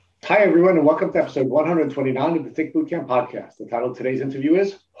Hi, everyone, and welcome to episode 129 of the Think Bootcamp podcast. The title of today's interview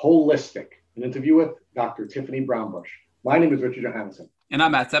is Holistic, an interview with Dr. Tiffany Brownbush. My name is Richard Johannesson. And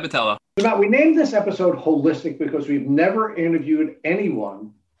I'm Matt Sabatello. So, Matt, we named this episode Holistic because we've never interviewed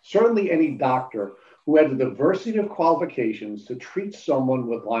anyone, certainly any doctor, who had the diversity of qualifications to treat someone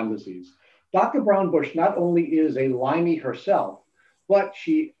with Lyme disease. Dr. Brownbush not only is a Lymie herself, but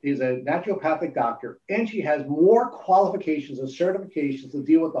she is a naturopathic doctor, and she has more qualifications and certifications to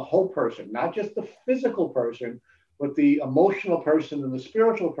deal with the whole person, not just the physical person, but the emotional person and the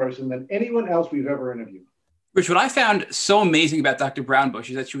spiritual person than anyone else we've ever interviewed. Rich, what I found so amazing about Dr. Brownbush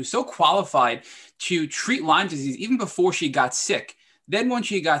is that she was so qualified to treat Lyme disease even before she got sick. Then when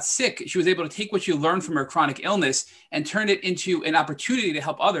she got sick, she was able to take what she learned from her chronic illness and turn it into an opportunity to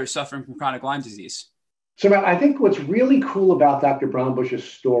help others suffering from chronic Lyme disease. So, Matt, I think what's really cool about Dr. Brownbush's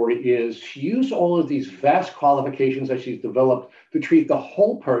story is she used all of these vast qualifications that she's developed to treat the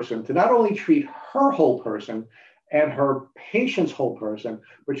whole person, to not only treat her whole person and her patient's whole person,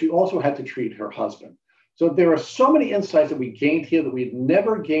 but she also had to treat her husband. So there are so many insights that we gained here that we've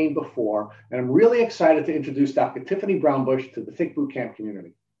never gained before, and I'm really excited to introduce Dr. Tiffany Brownbush to the Think Bootcamp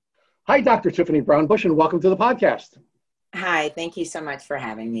community. Hi, Dr. Tiffany Brownbush, and welcome to the podcast. Hi, thank you so much for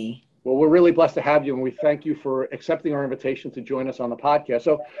having me. Well, we're really blessed to have you, and we thank you for accepting our invitation to join us on the podcast.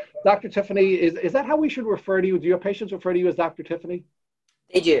 So, Dr. Tiffany, is that how we should refer to you? Do your patients refer to you as Dr. Tiffany?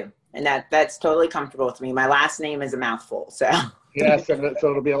 They do, and that's totally comfortable with me. My last name is a mouthful, so. Yes, and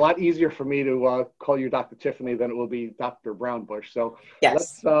so it'll be a lot easier for me to call you Dr. Tiffany than it will be Dr. Brownbush. So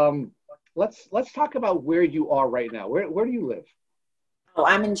yes. let's talk about where you are right now. Where do you live? Oh,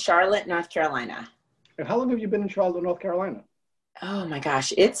 I'm in Charlotte, North Carolina. And how long have you been in Charlotte, North Carolina? Oh my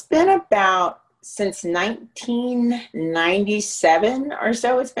gosh, it's been about since 1997 or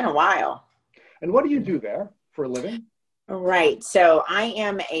so. It's been a while. And what do you do there for a living? Right. So I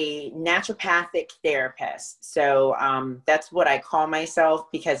am a naturopathic therapist. So that's what I call myself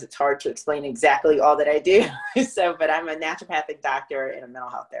because it's hard to explain exactly all that I do. But I'm a naturopathic doctor and a mental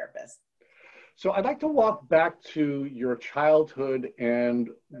health therapist. So I'd like to walk back to your childhood and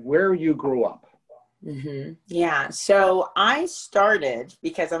where you grew up. Mm-hmm. Yeah. So I started,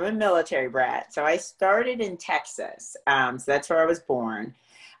 because I'm a military brat, so I started in Texas. So that's where I was born.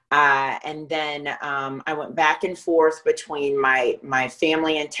 And then I went back and forth between my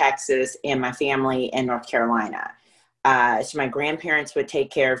family in Texas and my family in North Carolina. So my grandparents would take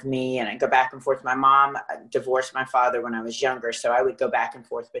care of me, and I'd go back and forth. My mom divorced my father when I was younger, so I would go back and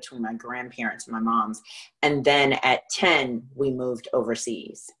forth between my grandparents and my mom's. And then at 10, we moved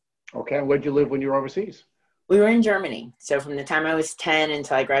overseas. Okay, and where'd you live when you were overseas? We were in Germany. So from the time I was 10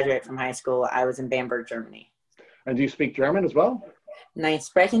 until I graduated from high school, I was in Bamberg, Germany. And do you speak German as well? Nein,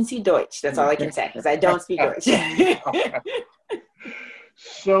 sprechen Sie Deutsch. That's all I can say, because I don't speak Deutsch.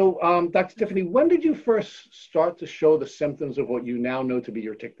 So, Dr. Tiffany, when did you first start to show the symptoms of what you now know to be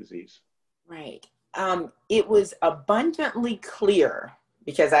your tick disease? Right. It was abundantly clear,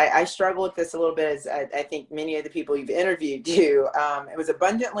 because I struggle with this a little bit, as I think many of the people you've interviewed do. It was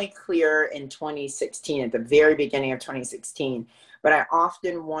abundantly clear in 2016, at the very beginning of 2016. But I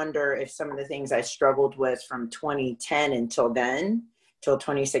often wonder if some of the things I struggled with from 2010 until then, till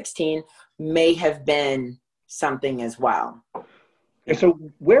 2016, may have been something as well. And so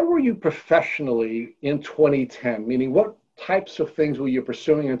where were you professionally in 2010? Meaning, what types of things were you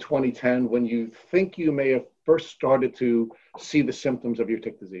pursuing in 2010 when you think you may have first started to see the symptoms of your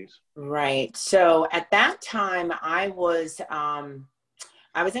tick disease? Right. So at that time, I was in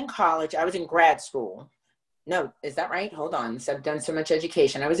college. I was in grad school. No, is that right? Hold on. So I've done so much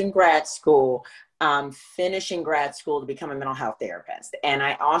education. I was in grad school, finishing grad school to become a mental health therapist. And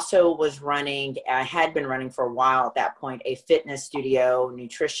I also I had been running for a while at that point, a fitness studio,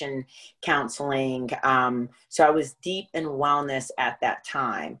 nutrition counseling. So I was deep in wellness at that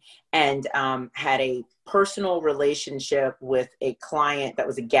time, and had a personal relationship with a client that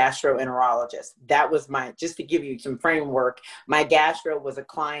was a gastroenterologist. That was just to give you some framework, my gastro was a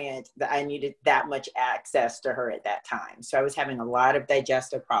client that I needed that much access to her at that time. So I was having a lot of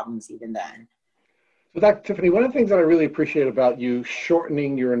digestive problems even then. So, Dr. Tiffany, one of the things that I really appreciate about you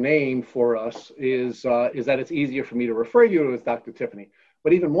shortening your name for us is that it's easier for me to refer you to as Dr. Tiffany.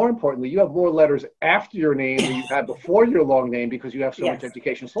 But even more importantly, you have more letters after your name than you had before your long name, because you have so much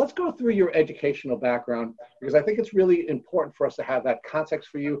education. So let's go through your educational background, because I think it's really important for us to have that context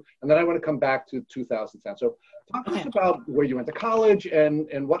for you. And then I want to come back to 2010. So talk to us about where you went to college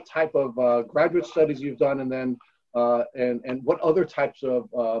and what type of graduate studies you've done, and then and what other types of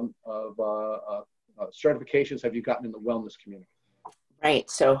certifications have you gotten in the wellness community? Right.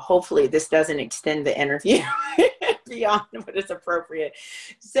 So hopefully this doesn't extend the interview. beyond what is appropriate.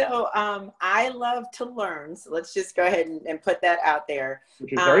 So I love to learn. So let's just go ahead and put that out there.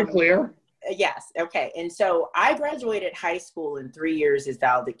 Which is very clear. Yes. Okay. And so I graduated high school in 3 years as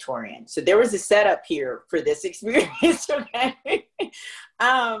valedictorian. So there was a setup here for this experience. Okay.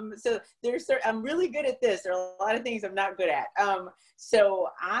 So I'm really good at this. There are a lot of things I'm not good at. So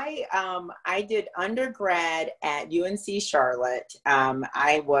I did undergrad at UNC Charlotte.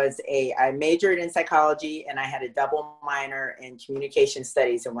 I majored in psychology and I had a double minor in communication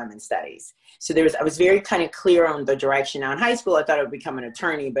studies and women's studies. So I was very kind of clear on the direction. Now in high school, I thought I would become an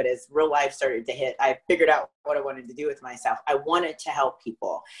attorney, but as real life started to hit, I figured out what I wanted to do with myself. I wanted to help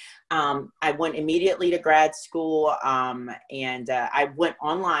people. I went immediately to grad school, and I went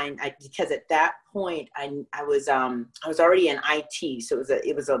online because at that point I was already in IT, so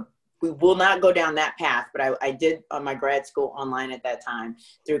we will not go down that path. But I did my grad school online at that time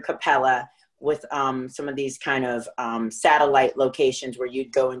through Capella with some of these kind of satellite locations where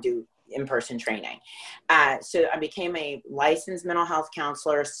you'd go and do in-person training. So I became a licensed mental health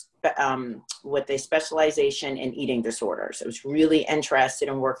counselor with a specialization in eating disorders. I was really interested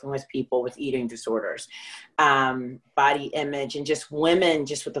in working with people with eating disorders, body image, and just women,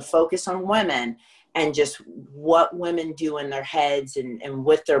 just with the focus on women and just what women do in their heads and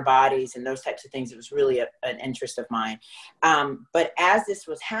with their bodies and those types of things. It was really an interest of mine. But as this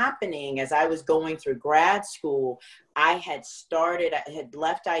was happening, as I was going through grad school, I had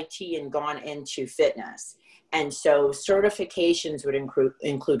left IT and gone into fitness. And so certifications would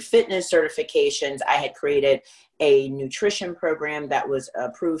include fitness certifications. I had created a nutrition program that was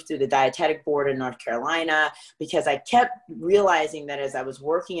approved through the Dietetic Board in North Carolina, because I kept realizing that as I was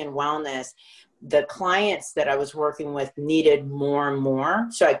working in wellness, the clients that I was working with needed more and more.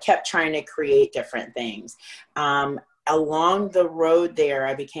 So I kept trying to create different things. Along the road there,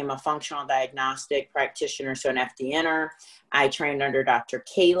 I became a functional diagnostic practitioner, so an FDNer. I trained under Dr.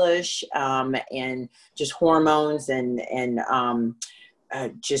 Kalish in just hormones and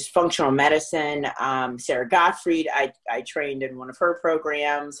just functional medicine. Sarah Gottfried, I trained in one of her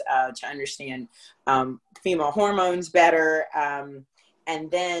programs to understand female hormones better.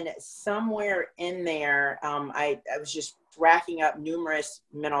 And then somewhere in there, I was just racking up numerous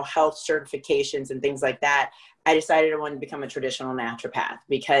mental health certifications and things like that. I decided I wanted to become a traditional naturopath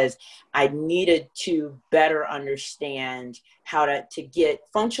because I needed to better understand how to get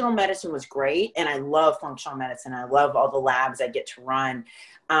functional medicine was great. And I love functional medicine. I love all the labs I get to run.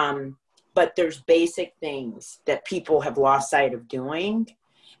 But there's basic things that people have lost sight of doing.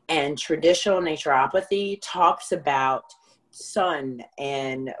 And traditional naturopathy talks about sun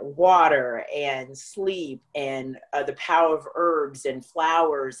and water and sleep and the power of herbs and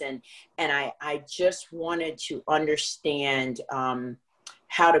flowers. And I just wanted to understand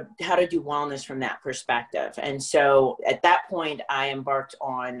how to do wellness from that perspective. And so at that point, I embarked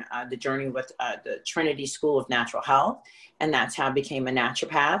on the journey with the Trinity School of Natural Health. And that's how I became a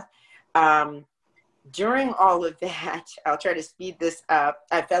naturopath. During all of that, I'll try to speed this up.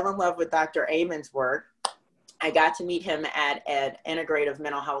 I fell in love with Dr. Amen's work. I got to meet him at an integrative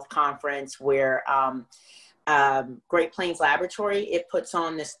mental health conference where Great Plains Laboratory, it puts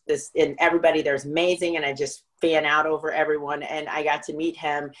on this, and everybody there's amazing. And I just fan out over everyone. And I got to meet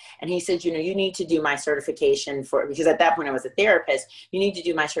him and he said, you need to do my certification because at that point I was a therapist. You need to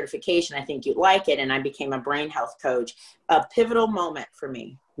do my certification. I think you'd like it. And I became a brain health coach, a pivotal moment for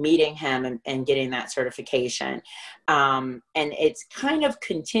me, meeting him and getting that certification. And it's kind of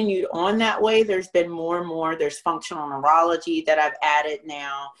continued on that way. There's been more and more. There's functional neurology that I've added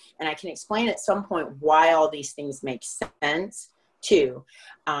now. And I can explain at some point why all these things make sense too.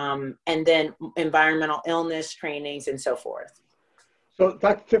 And then environmental illness trainings and so forth. So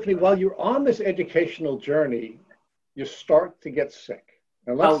Dr. Tiffany, while you're on this educational journey, you start to get sick.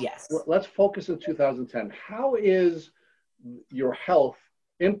 Now let's focus on 2010. How is your health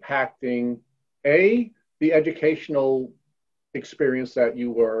impacting the educational experience that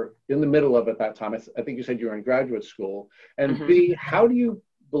you were in the middle of at that time? I think you said you were in graduate school. And B, how do you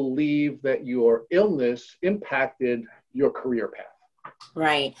believe that your illness impacted your career path?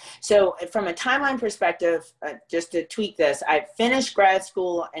 Right. So from a timeline perspective, just to tweak this, I finished grad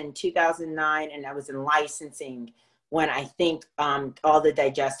school in 2009 and I was in licensing when I think all the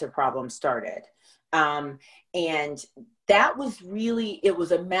digestive problems started. And that was really, it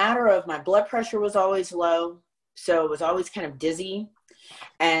was a matter of my blood pressure was always low. So it was always kind of dizzy.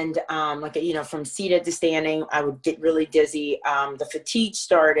 And from seated to standing, I would get really dizzy. The fatigue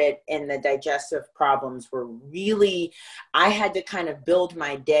started and the digestive problems were really, I had to kind of build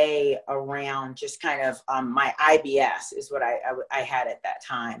my day around just kind of my IBS is what I had at that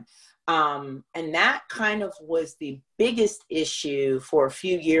time. And that kind of was the biggest issue for a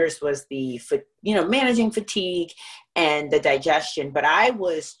few years, was the, managing fatigue and the digestion. But I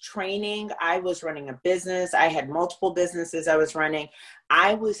was training, I was running a business. I had multiple businesses I was running.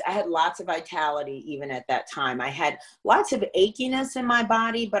 I had lots of vitality even at that time. I had lots of achiness in my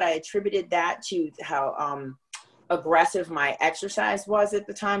body, but I attributed that to how, aggressive my exercise was at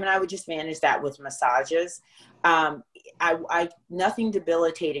the time. And I would just manage that with massages. Nothing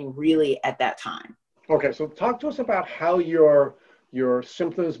debilitating really at that time. Okay, so talk to us about how your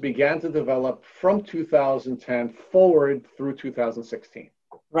symptoms began to develop from 2010 forward through 2016.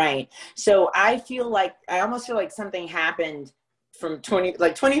 Right. So I almost feel like something happened from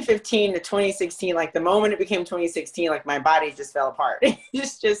 2015 to 2016. Like the moment it became 2016, like my body just fell apart.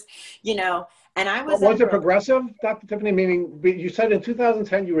 It's just, and I was. Was it progressive, Dr. Tiffany? Meaning, you said in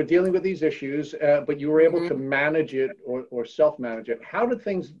 2010 you were dealing with these issues, but you were able to manage it or self-manage it. How did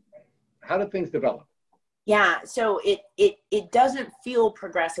things develop? Yeah, so it doesn't feel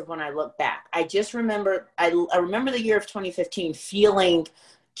progressive when I look back. I just remember, I remember the year of 2015 feeling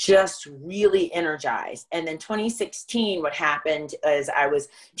just really energized. And then 2016, what happened is I was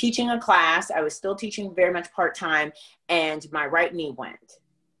teaching a class. I was still teaching very much part-time, and my right knee went.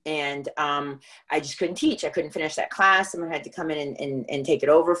 And I just couldn't teach. I couldn't finish that class. Someone had to come in and take it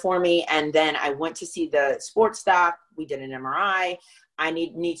over for me. And then I went to see the sports doc. We did an MRI. I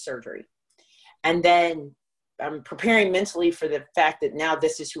need surgery. And then I'm preparing mentally for the fact that now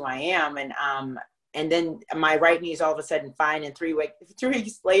this is who I am. And then my right knee is all of a sudden fine. And 3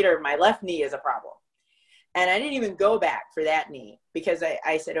 weeks later, my left knee is a problem. And I didn't even go back for that knee because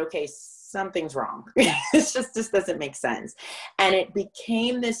I said, okay, something's wrong. This doesn't make sense. And it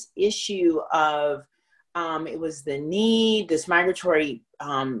became this issue of, it was the knee, this migratory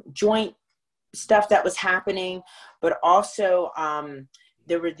joint stuff that was happening, but also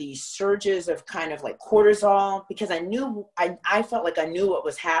there were these surges of kind of like cortisol, because I felt like I knew what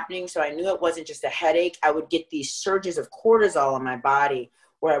was happening. So I knew it wasn't just a headache. I would get these surges of cortisol in my body,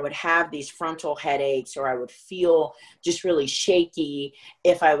 where I would have these frontal headaches, or I would feel just really shaky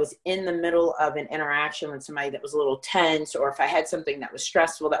if I was in the middle of an interaction with somebody that was a little tense, or if I had something that was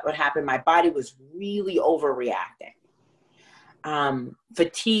stressful that would happen. My body was really overreacting.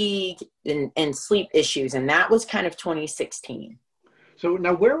 Fatigue and sleep issues. And that was kind of 2016. So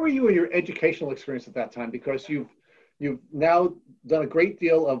now, where were you in your educational experience at that time? Because you've now done a great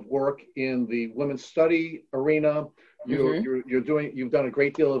deal of work in the women's study arena. You've done a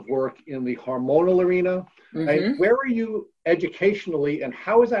great deal of work in the hormonal arena. And where are you educationally, and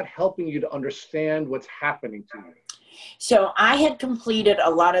how is that helping you to understand what's happening to you? So I had completed a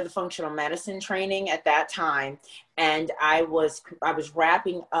lot of the functional medicine training at that time, and I was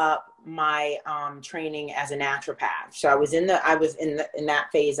wrapping up my training as a naturopath. So I was in that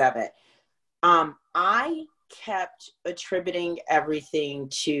phase of it. I kept attributing everything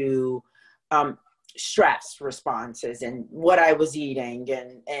to stress responses and what I was eating,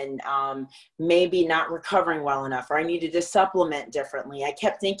 and maybe not recovering well enough, or I needed to supplement differently. I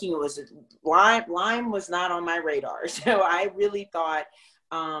kept thinking it was Lyme was not on my radar. So I really thought,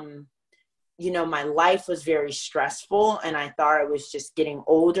 my life was very stressful, and I thought I was just getting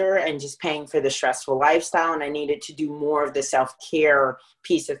older and just paying for the stressful lifestyle. And I needed to do more of the self-care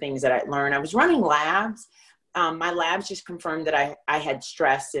piece of things that I learned. I was running labs. My labs just confirmed that I had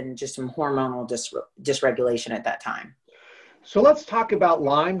stress and just some hormonal dysregulation at that time. So let's talk about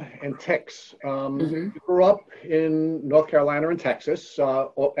Lyme and ticks. You grew up in North Carolina and Texas,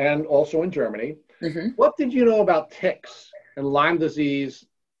 and also in Germany. What did you know about ticks and Lyme disease,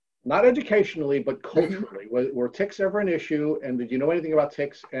 not educationally, but culturally? Were ticks ever an issue? And did you know anything about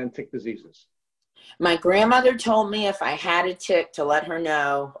ticks and tick diseases? My grandmother told me if I had a tick to let her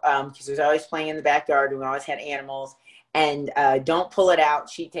know, because I was always playing in the backyard. We always had animals, and don't pull it out.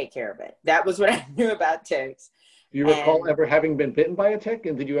 She'd take care of it. That was what I knew about ticks. Do you recall ever having been bitten by a tick?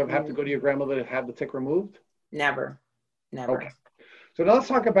 And did you ever have to go to your grandmother to have the tick removed? Never. Okay. So now let's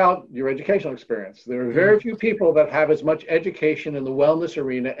talk about your educational experience. There are very few people that have as much education in the wellness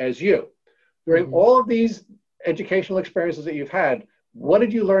arena as you. During all of these educational experiences that you've had, what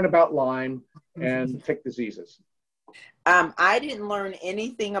did you learn about Lyme and tick diseases? I didn't learn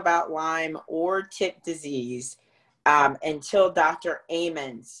anything about Lyme or tick disease until Dr.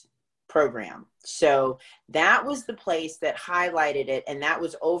 Amen's program. So that was the place that highlighted it, and that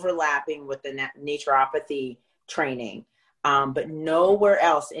was overlapping with the naturopathy training, but nowhere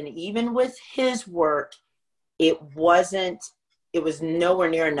else. And even with his work, it was nowhere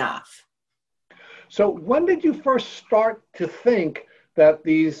near enough. So when did you first start to think that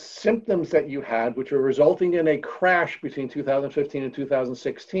these symptoms that you had, which were resulting in a crash between 2015 and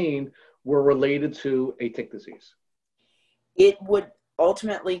 2016, were related to a tick disease? It would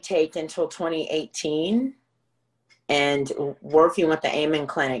ultimately take until 2018 and working with the Amen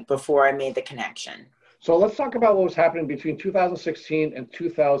Clinic before I made the connection. So let's talk about what was happening between 2016 and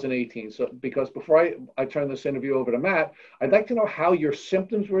 2018. So, because before I turn this interview over to Matt, I'd like to know how your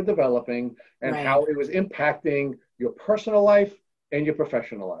symptoms were developing and Right. how it was impacting your personal life and your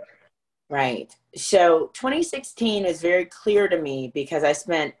professional life. Right. So 2016 is very clear to me because I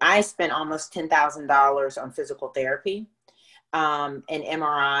spent almost $10,000 on physical therapy, and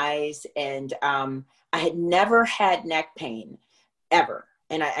MRIs, and I had never had neck pain ever.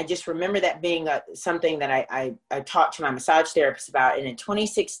 And I just remember that being something that I talked to my massage therapist about. And in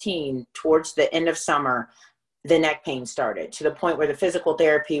 2016, towards the end of summer, the neck pain started, to the point where the physical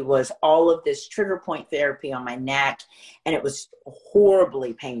therapy was all of this trigger point therapy on my neck. And it was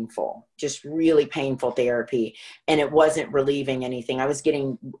horribly painful, just really painful therapy. And it wasn't relieving anything. I was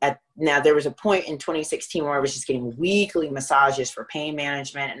getting now there was a point in 2016 where I was just getting weekly massages for pain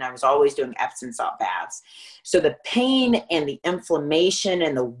management. And I was always doing Epsom salt baths. So the pain and the inflammation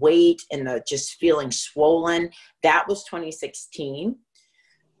and the weight and the just feeling swollen, that was 2016.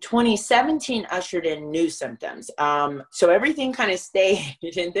 2017 ushered in new symptoms. So everything kind of stayed,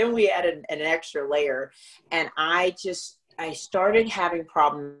 and then we added an extra layer, and I started having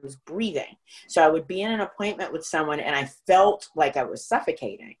problems breathing. So I would be in an appointment with someone and I felt like I was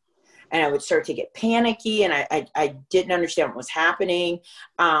suffocating, and I would start to get panicky, and I didn't understand what was happening.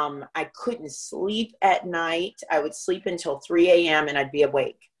 I couldn't sleep at night. I would sleep until 3 a.m. and I'd be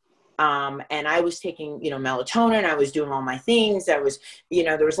awake. And I was taking, melatonin. I was doing all my things. I was,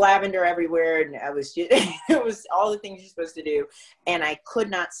 there was lavender everywhere, and I was, it was all the things you're supposed to do. And I could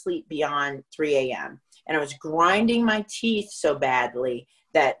not sleep beyond 3 a.m. And I was grinding my teeth so badly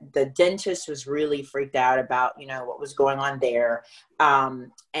that the dentist was really freaked out about, what was going on there.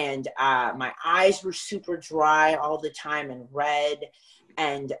 And my eyes were super dry all the time and red.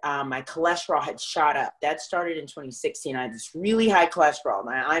 And my cholesterol had shot up. That started in 2016. I had this really high cholesterol.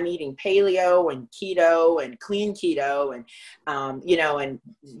 I'm eating paleo and keto and clean keto, and and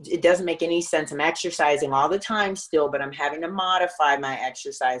it doesn't make any sense. I'm exercising all the time still, but I'm having to modify my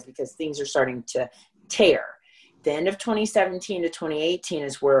exercise because things are starting to tear. The end of 2017 to 2018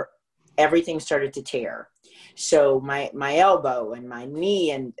 is where everything started to tear. So my elbow and my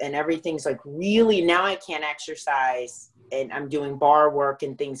knee and everything's like really, now I can't exercise. And I'm doing bar work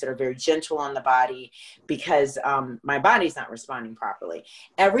and things that are very gentle on the body because my body's not responding properly.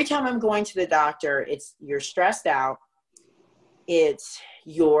 Every time I'm going to the doctor, you're stressed out. It's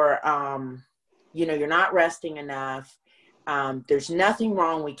you're not resting enough. There's nothing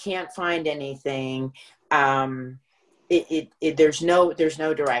wrong. We can't find anything. There's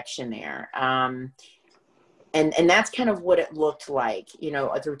no direction there. And that's kind of what it looked like,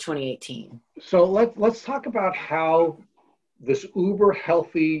 through 2018. So let's talk about how this uber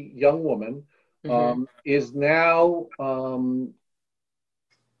healthy young woman is now,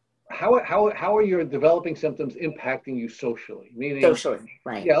 how are your developing symptoms impacting you socially? Meaning, socially,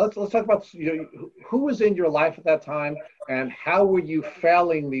 right? Yeah, let's talk about who was in your life at that time, and how were you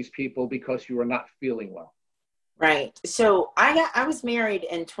failing these people because you were not feeling well? Right. So I was married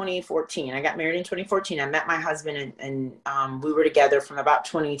in 2014. I got married in 2014. I met my husband and we were together from about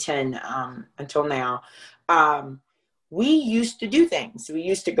 2010 until now. We used to do things. We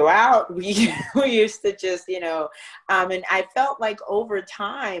used to go out. We used to just, and I felt like over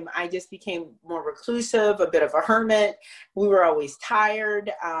time, I just became more reclusive, a bit of a hermit. We were always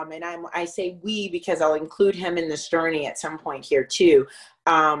tired. And I say we because I'll include him in this journey at some point here too.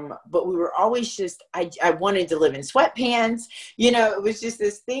 But we were always just, I wanted to live in sweatpants. It was just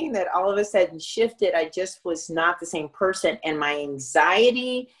this thing that all of a sudden shifted. I just was not the same person. And my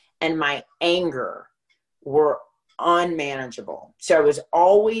anxiety and my anger were unmanageable. So I was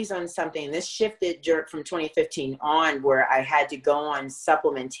always on something. This shifted from 2015 on, where I had to go on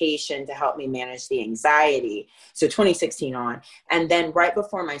supplementation to help me manage the anxiety. So 2016 on. And then right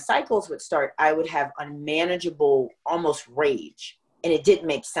before my cycles would start, I would have unmanageable, almost rage. And it didn't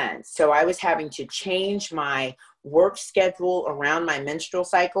make sense. So I was having to change my work schedule around my menstrual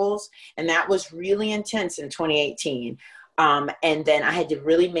cycles. And that was really intense in 2018. And then I had to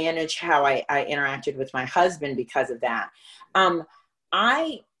really manage how I interacted with my husband because of that.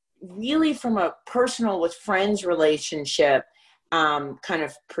 I really, from a personal with friends relationship kind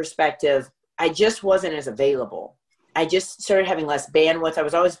of perspective, I just wasn't as available. I just started having less bandwidth. I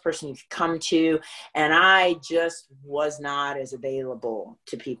was always the person you could come to, and I just was not as available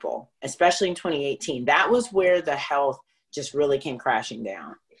to people, especially in 2018. That was where the health just really came crashing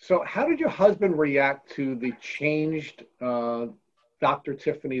down. So how did your husband react to the changed Dr.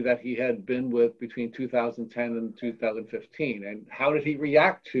 Tiffany that he had been with between 2010 and 2015? And how did he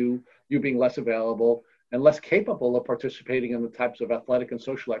react to you being less available and less capable of participating in the types of athletic and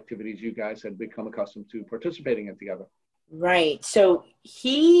social activities you guys had become accustomed to participating in together? Right. So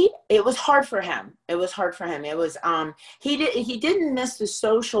it was hard for him. It was, he didn't miss the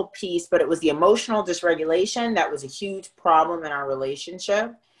social piece, but it was the emotional dysregulation that was a huge problem in our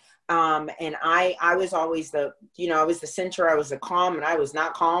relationship. And I was always I was the center, I was the calm, and I was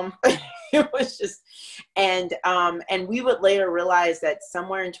not calm. It was just, and we would later realize that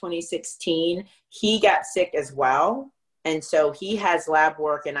somewhere in 2016, he got sick as well. And so he has lab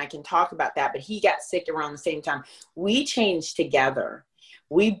work, and I can talk about that, but he got sick around the same time. We changed together.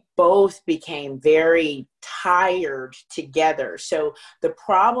 We both became very tired together. So the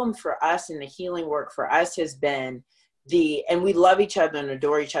problem for us in the healing work for us has been and we love each other and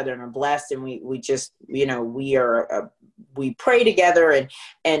adore each other and are blessed. And we just, we pray together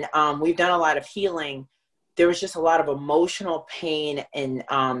and we've done a lot of healing. There was just a lot of emotional pain and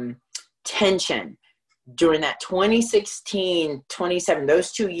tension during that 2016, 27,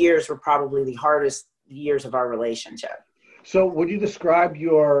 those 2 years were probably the hardest years of our relationship. So would you describe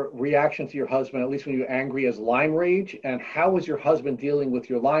your reaction to your husband, at least when you were angry, as Lyme rage? And how was your husband dealing with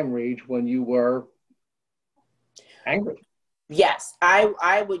your Lyme rage when you were angry? Yes,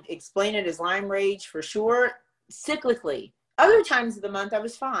 I would explain it as Lyme rage for sure, cyclically. Other times of the month I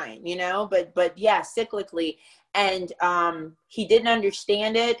was fine, but yeah, cyclically. And he didn't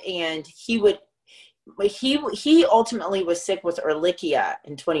understand it, and he ultimately was sick with Ehrlichia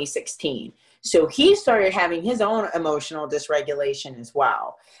in 2016. So he started having his own emotional dysregulation as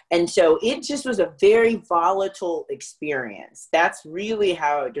well. And so it just was a very volatile experience. That's really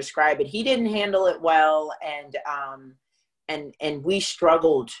how I would describe it. He didn't handle it well. And we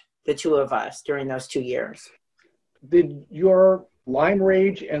struggled, the two of us, during those 2 years. Did your Lyme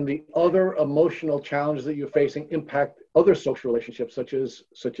rage and the other emotional challenges that you're facing impact other social relationships, such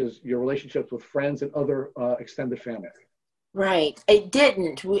as your relationships with friends and other extended family? Right. It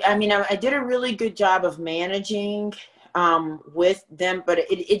didn't. I did a really good job of managing with them, but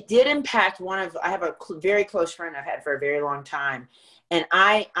it did impact I have a very close friend I've had for a very long time. And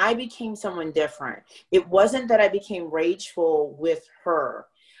I became someone different. It wasn't that I became rageful with her.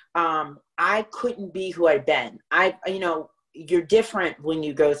 I couldn't be who I'd been. You're different when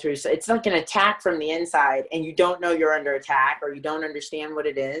you go through. So it's like an attack from the inside, and you don't know you're under attack, or you don't understand what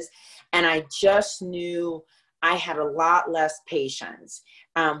it is. And I just knew I had a lot less patience,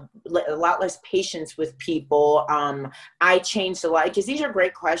 with people. I changed a lot, because these are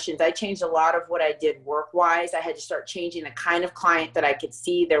great questions. I changed a lot of what I did work-wise. I had to start changing the kind of client that I could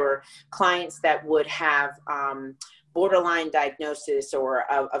see. There were clients that would have borderline diagnosis or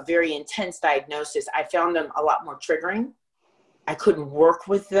a very intense diagnosis. I found them a lot more triggering. I couldn't work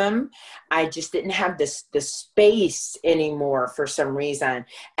with them. I just didn't have the space anymore for some reason.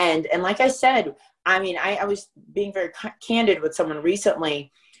 And like I said, I was being very candid with someone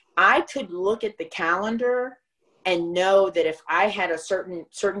recently. I could look at the calendar and know that if I had a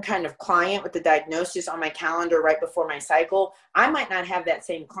certain kind of client with the diagnosis on my calendar right before my cycle, I might not have that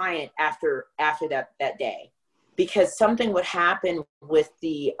same client after that day, because something would happen with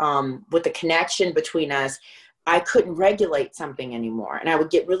the connection between us. I couldn't regulate something anymore, and I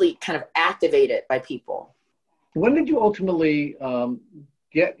would get really kind of activated by people. When did you ultimately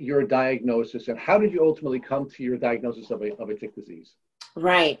get your diagnosis, and how did you ultimately come to your diagnosis of a tick disease?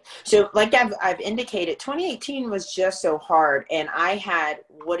 Right. So like I've indicated, 2018 was just so hard. And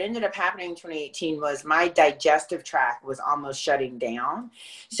what ended up happening in 2018 was my digestive tract was almost shutting down.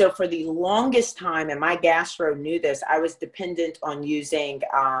 So for the longest time, and my gastro knew this, I was dependent on using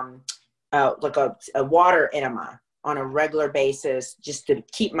like a water enema on a regular basis just to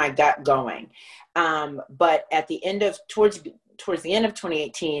keep my gut going. But at the end of, towards the end of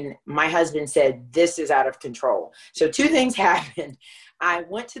 2018, my husband said, this is out of control. So two things happened. I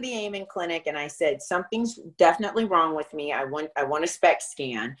went to the Amen clinic and I said, something's definitely wrong with me. I want a SPECT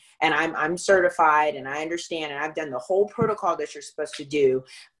scan, and I'm certified and I understand, and I've done the whole protocol that you're supposed to do.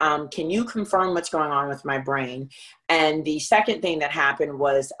 Can you confirm what's going on with my brain? And the second thing that happened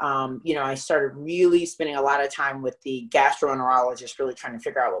was, I started really spending a lot of time with the gastroenterologist, really trying to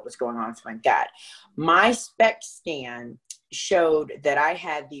figure out what was going on with my gut. My SPECT scan showed that I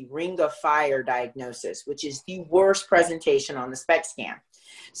had the Ring of Fire diagnosis, which is the worst presentation on the SPECT scan.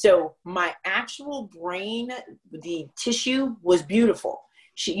 So my actual brain, the tissue was beautiful.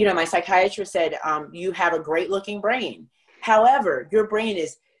 My psychiatrist said, you have a great looking brain. However, your brain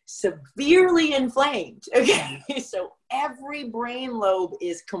is severely inflamed. Okay. So every brain lobe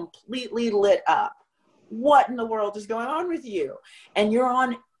is completely lit up. What in the world is going on with you? And you're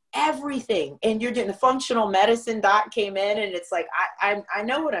on everything, and you're doing the functional medicine doc came in, and it's like, I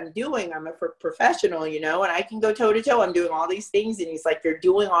know what I'm doing. I'm a professional, you know, and I can go toe to toe. I'm doing all these things. And he's like, you're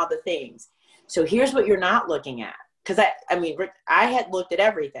doing all the things. So here's what you're not looking at. Cause I mean, Rick, I had looked at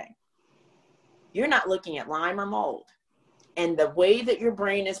everything. You're not looking at Lyme or mold. And the way that your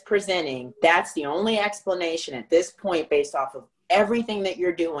brain is presenting, that's the only explanation at this point, based off of everything that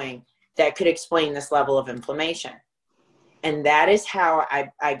you're doing, that could explain this level of inflammation. And that is how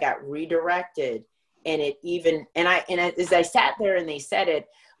I got redirected. And as I sat there and they said it,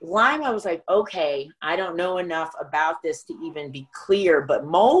 Lyme, I was like, okay, I don't know enough about this to even be clear, but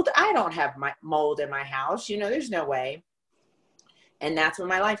mold, I don't have my mold in my house. You know, there's no way. And that's when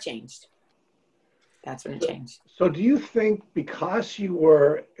my life changed. That's when it changed. So do you think because you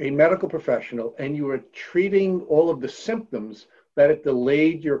were a medical professional and you were treating all of the symptoms, that it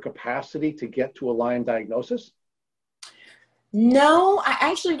delayed your capacity to get to a Lyme diagnosis? No, I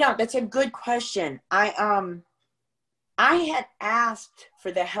actually don't. That's a good question. I had asked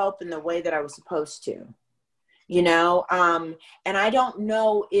for the help in the way that I was supposed to, you know, and I don't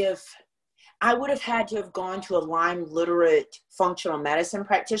know if I would have had to have gone to a Lyme literate functional medicine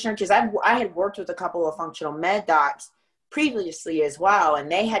practitioner, because I had worked with a couple of functional med docs previously as well, and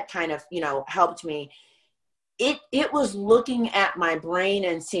they had kind of, you know, helped me. It was looking at my brain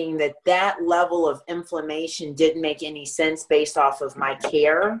and seeing that level of inflammation didn't make any sense based off of my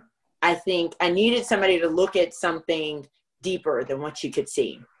care. I think I needed somebody to look at something deeper than what you could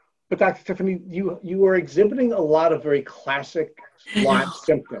see. But Dr. Tiffany, you were exhibiting a lot of very classic Lyme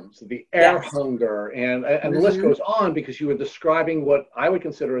symptoms, the air hunger, and the list goes on, because you were describing what I would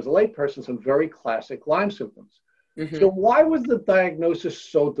consider as a layperson some very classic Lyme symptoms. So why was the diagnosis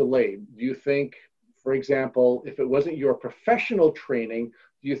so delayed? Do you think, for example, if it wasn't your professional training,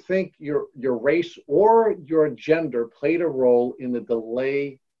 do you think your race or your gender played a role in the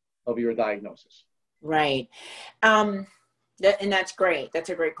delay of your diagnosis? Right. And that's great. That's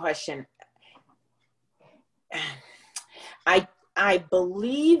a great question. I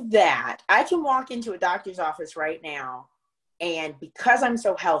believe that I can walk into a doctor's office right now, and because I'm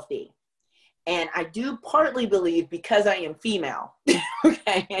so healthy, and I do partly believe because I am female,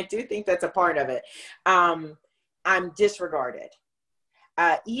 okay, I do think that's a part of it, I'm disregarded.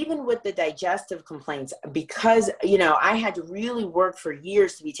 Even with the digestive complaints, because, you know, I had to really work for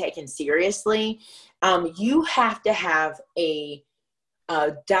years to be taken seriously. You have to have a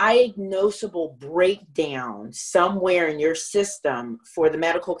diagnosable breakdown somewhere in your system for the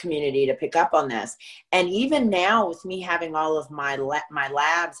medical community to pick up on this. And even now, with me having all of my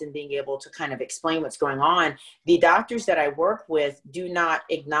labs and being able to kind of explain what's going on, the doctors that I work with do not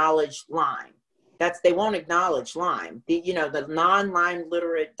acknowledge Lyme. They won't acknowledge Lyme. The non-Lyme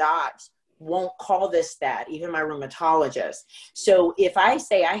literate docs won't call this that, even my rheumatologist. So if I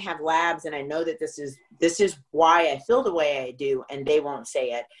say I have labs and I know that this is why I feel the way I do, and they won't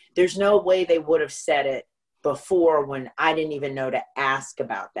say it, there's no way they would have said it before when I didn't even know to ask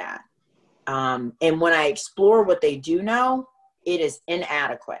about that. And when I explore what they do know, it is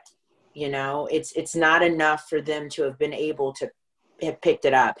inadequate. You know, it's not enough for them to have been able to have picked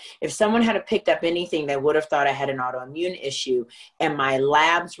it up. If someone had picked up anything, they would have thought I had an autoimmune issue, and my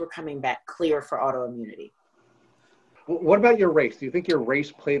labs were coming back clear for autoimmunity. What about your race? Do you think your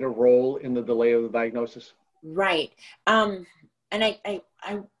race played a role in the delay of the diagnosis? Right. And I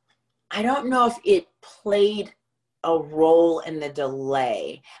don't know if it played a role in the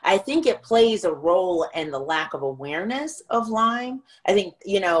delay. I think it plays a role in the lack of awareness of Lyme. I think,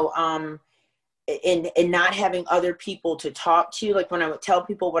 you know, in not having other people to talk to. Like when I would tell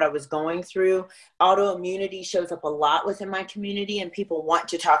people what I was going through, autoimmunity shows up a lot within my community, and people want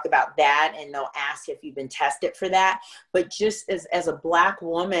to talk about that, and they'll ask if you've been tested for that. But just as a Black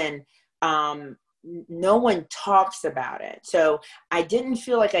woman, no one talks about it. So I didn't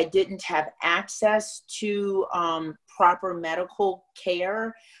feel like I didn't have access to proper medical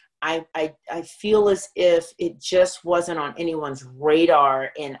care. I feel as if it just wasn't on anyone's radar.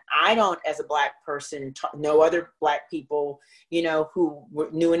 And I don't, as a Black person, know other Black people, you know, who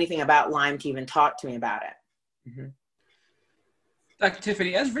knew anything about Lyme to even talk to me about it. Mm-hmm. Dr.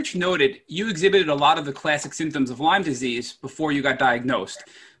 Tiffany, as Rich noted, you exhibited a lot of the classic symptoms of Lyme disease before you got diagnosed.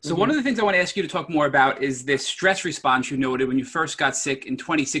 So one of the things I want to ask you to talk more about is this stress response you noted when you first got sick in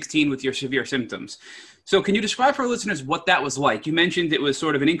 2016 with your severe symptoms. So can you describe for our listeners what that was like? You mentioned it was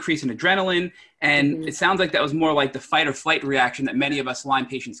sort of an increase in adrenaline, and it sounds like that was more like the fight or flight reaction that many of us Lyme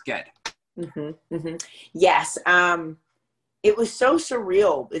patients get. Yes. it was so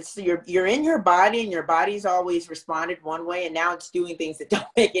surreal. It's you're in your body, and your body's always responded one way, and now it's doing things that don't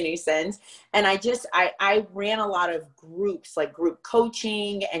make any sense. And I ran a lot of groups, like group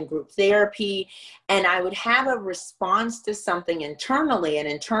coaching and group therapy, and I would have a response to something internally, an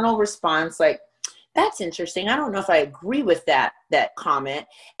internal response like, that's interesting. I don't know if I agree with that comment.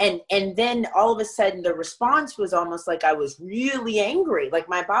 And then all of a sudden the response was almost like I was really angry. Like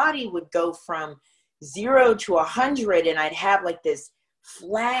my body would go from 0 to 100, and I'd have like this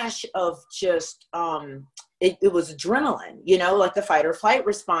flash of just it was adrenaline, you know, like the fight or flight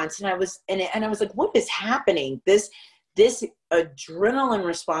response. And I was like, what is happening? This adrenaline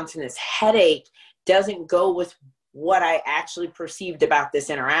response and this headache doesn't go with what I actually perceived about this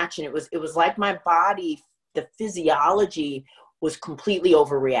interaction. It was like my body, the physiology was completely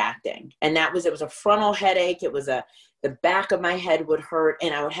overreacting. And it was a frontal headache. It was the back of my head would hurt,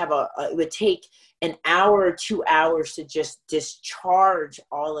 and I would have it would take an hour or 2 hours to just discharge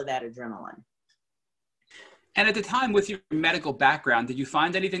all of that adrenaline. And at the time, with your medical background, did you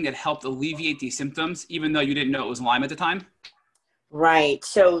find anything that helped alleviate these symptoms, even though you didn't know it was Lyme at the time? Right.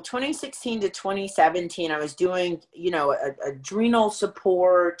 So 2016 to 2017, I was doing, adrenal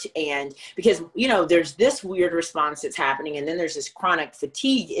support, and because, there's this weird response that's happening, and then there's this chronic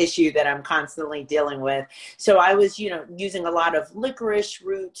fatigue issue that I'm constantly dealing with. So I was, using a lot of licorice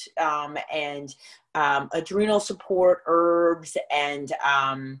root and adrenal support, herbs, and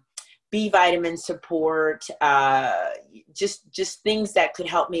B vitamin support, just things that could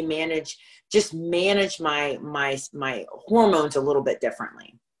help me manage my hormones a little bit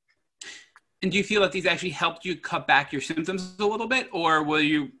differently. And do you feel that these actually helped you cut back your symptoms a little bit, or were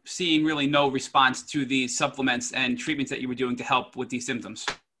you seeing really no response to these supplements and treatments that you were doing to help with these symptoms?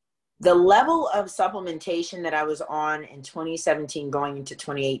 The level of supplementation that I was on in 2017 going into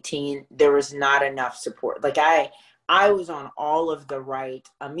 2018, there was not enough support. Like I was on all of the right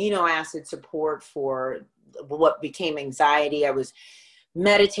amino acid support for what became anxiety. I was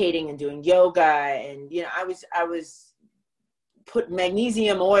meditating and doing yoga, and I was put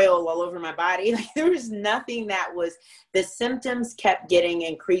magnesium oil all over my body. Like there was nothing the symptoms kept getting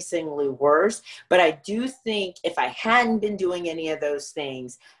increasingly worse. But I do think if I hadn't been doing any of those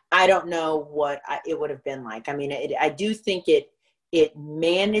things, I don't know what it would have been like. I mean, I do think it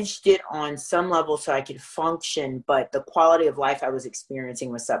managed it on some level so I could function, but the quality of life I was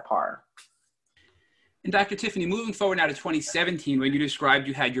experiencing was subpar. And Dr. Tiffany, moving forward now to 2017, when you described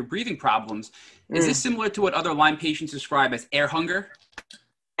you had your breathing problems, is this similar to what other Lyme patients describe as air hunger?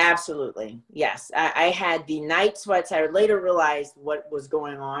 Absolutely. Yes. I had the night sweats. I later realized what was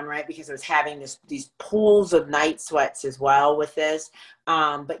going on, right? Because I was having these pools of night sweats as well with this.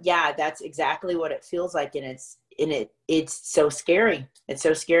 But yeah, that's exactly what it feels like. And it's so scary. It's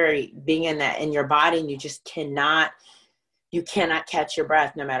so scary being in your body, and you just cannot catch your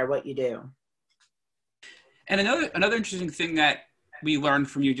breath no matter what you do. And another interesting thing that we learned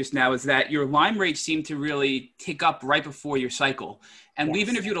from you just now is that your Lyme rates seem to really tick up right before your cycle. And yes. We've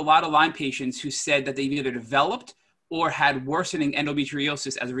interviewed a lot of Lyme patients who said that they've either developed or had worsening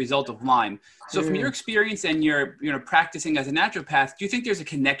endometriosis as a result of Lyme. So from your experience and your practicing as a naturopath, do you think there's a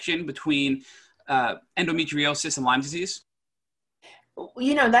connection between endometriosis and Lyme disease?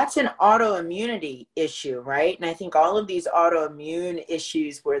 That's an autoimmunity issue, right? And I think all of these autoimmune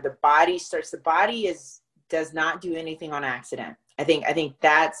issues where the body does not do anything on accident. I think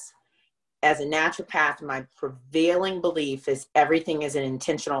that's, as a naturopath, my prevailing belief is everything is an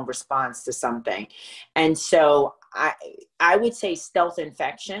intentional response to something. And so I would say stealth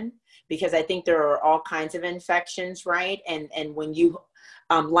infection, because I think there are all kinds of infections, right? And when you,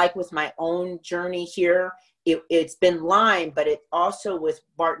 like with my own journey here, it's been Lyme, but it also with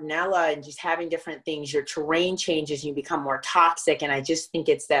Bartonella and just having different things, your terrain changes, and you become more toxic. And I just think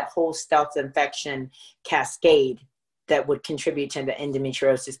it's that whole stealth infection cascade that would contribute to the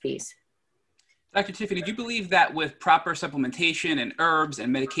endometriosis piece. Dr. Tiffany, do you believe that with proper supplementation and herbs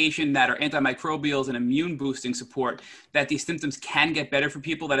and medication that are antimicrobials and immune boosting support, that these symptoms can get better for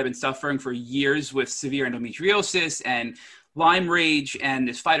people that have been suffering for years with severe endometriosis and Lyme rage and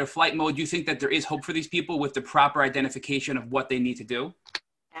this fight or flight mode? Do you think that there is hope for these people with the proper identification of what they need to do?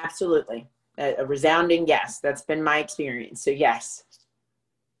 Absolutely. A resounding yes. That's been my experience. So yes.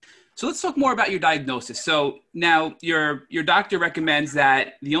 So let's talk more about your diagnosis. So now your doctor recommends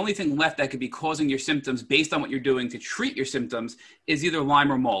that the only thing left that could be causing your symptoms based on what you're doing to treat your symptoms is either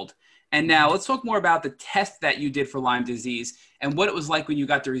Lyme or mold. And now let's talk more about the test that you did for Lyme disease and what it was like when you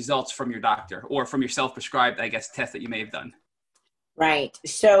got the results from your doctor or from your self-prescribed, I guess, test that you may have done. Right.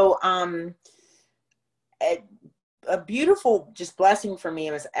 So a beautiful just blessing for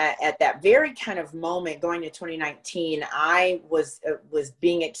me was at that very kind of moment going to 2019, I was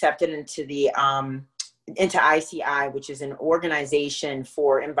being accepted into the into ICI, which is an organization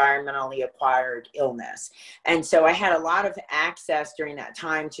for environmentally acquired illness. And so I had a lot of access during that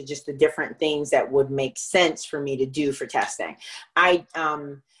time to just the different things that would make sense for me to do for testing.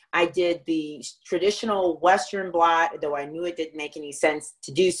 I did the traditional Western blot, though I knew it didn't make any sense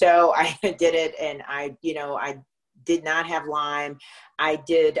to do so. I did it, and I did not have Lyme. I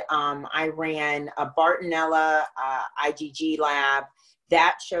ran a Bartonella IgG lab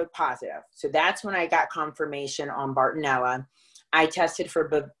that showed positive. So that's when I got confirmation on Bartonella. I tested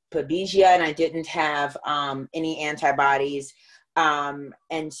for Babesia, and I didn't have any antibodies.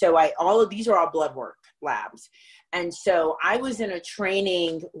 And so all of these are all blood work labs. And so I was in a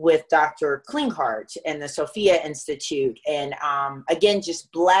training with Dr. Klinghardt and the Sophia Institute. And again, just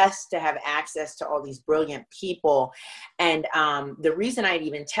blessed to have access to all these brilliant people. And the reason I'd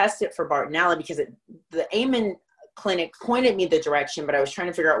even tested for Bartonella, because the Amen Clinic pointed me the direction, but I was trying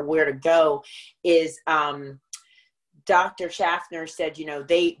to figure out where to go, is Dr. Schaffner said,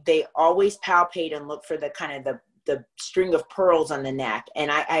 they always palpate and look for the kind of the string of pearls on the neck.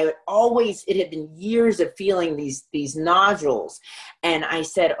 And I would always, it had been years of feeling these nodules. And I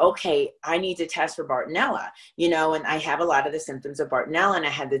said, okay, I need to test for Bartonella, and I have a lot of the symptoms of Bartonella, and I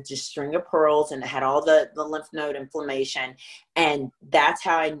had the just string of pearls, and I had all the lymph node inflammation. And that's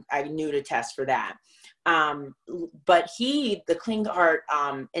how I knew to test for that. But the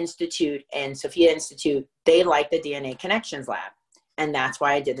Klinghardt Institute and Sophia Institute, they like the DNA Connections lab. And that's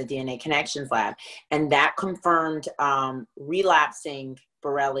why I did the DNA Connections lab. And that confirmed relapsing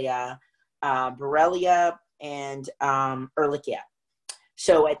Borrelia and Ehrlichia.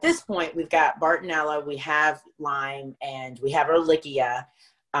 So at this point, we've got Bartonella, we have Lyme, and we have Ehrlichia,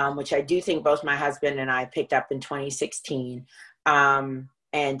 which I do think both my husband and I picked up in 2016.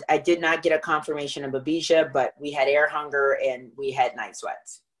 And I did not get a confirmation of Babesia, but we had air hunger and we had night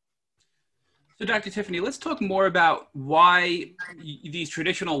sweats. So Dr. Tiffany, let's talk more about why these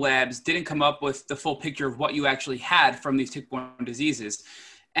traditional labs didn't come up with the full picture of what you actually had from these tick-borne diseases.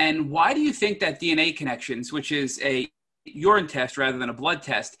 And why do you think that DNA Connections, which is a urine test rather than a blood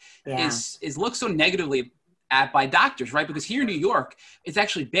test, is looked so negatively at by doctors, right? Because here in New York, it's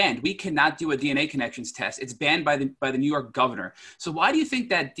actually banned. We cannot do a DNA Connections test. It's banned by the New York governor. So why do you think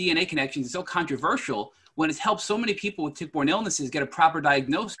that DNA Connections is so controversial when it's helped so many people with tick-borne illnesses get a proper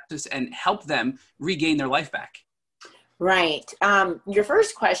diagnosis and help them regain their life back? Right. Your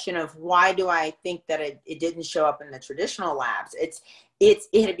first question of why do I think that it didn't show up in the traditional labs?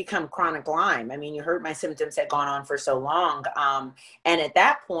 It had become chronic Lyme. I mean, you heard my symptoms had gone on for so long. And at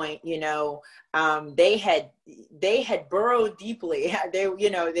that point, they had burrowed deeply. They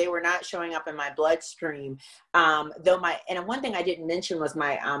were not showing up in my bloodstream. And one thing I didn't mention was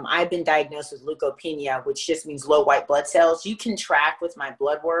I've been diagnosed with leukopenia, which just means low white blood cells. You can track with my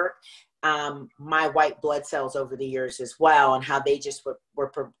blood work my white blood cells over the years as well, and how they just were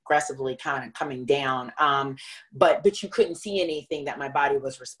progressively kind of coming down. But you couldn't see anything that my body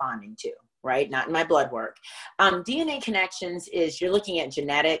was responding to, right? Not in my blood work. DNA Connections is you're looking at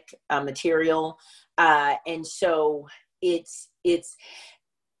genetic material. And so it's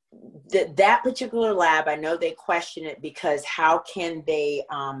that particular lab, I know they question it because how can they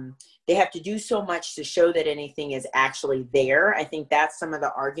have to do so much to show that anything is actually there. I think that's some of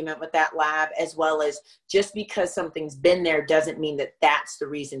the argument with that lab, as well as just because something's been there doesn't mean that that's the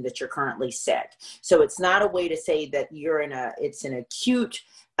reason that you're currently sick. So it's not a way to say that it's an acute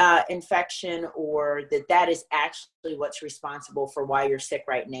infection, or that is actually what's responsible for why you're sick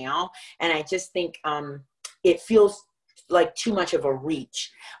right now. And I just think it feels like too much of a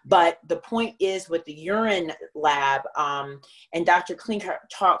reach. But the point is with the urine lab, and Dr. Klinghardt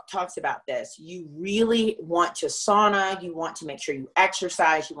talks about this, you really want to sauna, you want to make sure you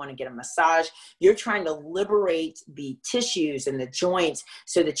exercise, you want to get a massage. You're trying to liberate the tissues and the joints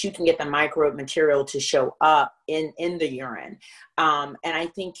so that you can get the microbe material to show up in the urine. And I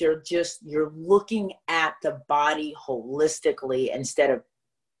think you're looking at the body holistically instead of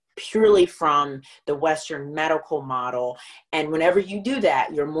purely from the Western medical model. And whenever you do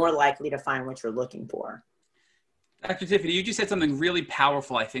that, you're more likely to find what you're looking for. Dr. Tiffany, you just said something really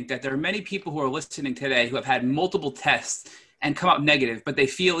powerful. I think that there are many people who are listening today who have had multiple tests and come up negative, but they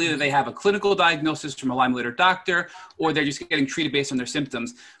feel either they have a clinical diagnosis from a Lyme-related doctor, or they're just getting treated based on their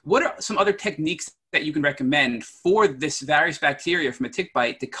symptoms. What are some other techniques that you can recommend for this various bacteria from a tick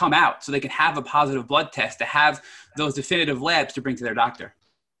bite to come out so they can have a positive blood test, to have those definitive labs to bring to their doctor?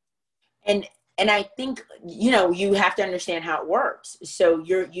 And And I think, you have to understand how it works. So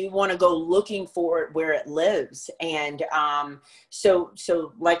you want to go looking for it where it lives. And so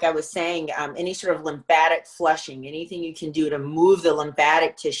like I was saying, any sort of lymphatic flushing, anything you can do to move the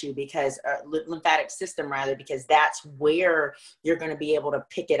lymphatic tissue, because lymphatic system rather, because that's where you're going to be able to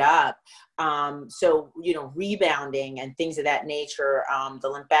pick it up. So, rebounding and things of that nature, the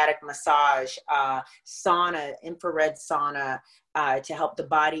lymphatic massage, sauna, infrared sauna, to help the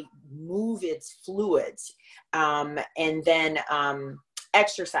body move its fluids. And then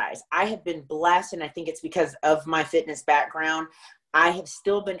exercise. I have been blessed, and I think it's because of my fitness background. I have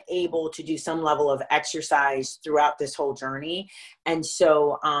still been able to do some level of exercise throughout this whole journey. And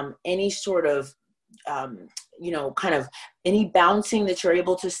so any sort of kind of any bouncing that you're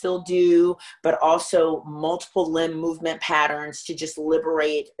able to still do, but also multiple limb movement patterns to just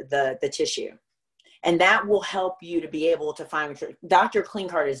liberate the tissue. And that will help you to be able to find what Dr.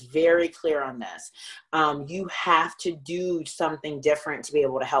 Klinghardt is very clear on this. You have to do something different to be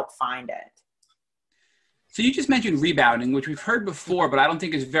able to help find it. So you just mentioned rebounding, which we've heard before, but I don't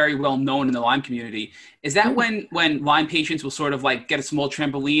think is very well known in the Lyme community. Is that when Lyme patients will sort of like get a small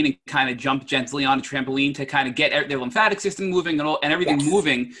trampoline and kind of jump gently on a trampoline to kind of get their lymphatic system moving and everything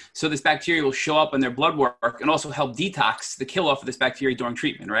moving, so this bacteria will show up in their blood work and also help detox the kill off of this bacteria during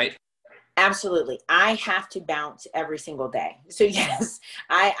treatment, right? Absolutely. I have to bounce every single day. So yes,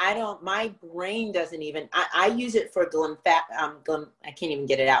 I don't, my brain doesn't even, I use it for I can't even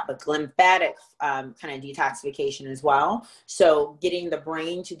get it out, but glymphatic kind of detoxification as well. So getting the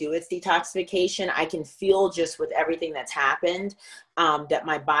brain to do its detoxification, I can feel just with everything that's happened, that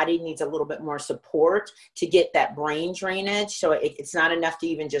my body needs a little bit more support to get that brain drainage. So it's not enough to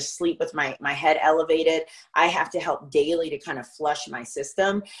even just sleep with my head elevated. I have to help daily to kind of flush my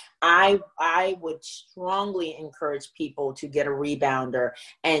system. I would strongly encourage people to get a rebounder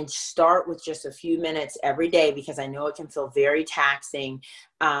and start with just a few minutes every day, because I know it can feel very taxing,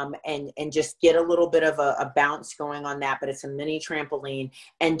 and just get a little bit of a bounce going on that, but it's a mini trampoline.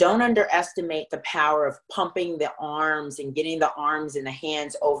 And don't underestimate the power of pumping the arms and getting the arms and the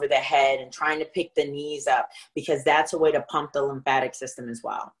hands over the head and trying to pick the knees up, because that's a way to pump the lymphatic system as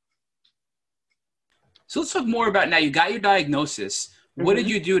well. So let's talk more about, now you got your diagnosis. What did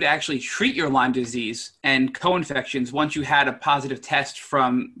you do to actually treat your Lyme disease and co-infections once you had a positive test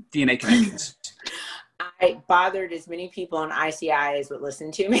from DNA Connections? I bothered as many people on ICI as would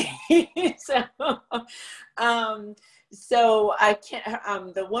listen to me. So I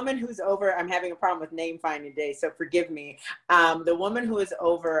can't, the woman who's over, I'm having a problem with name finding today, so forgive me. The woman who is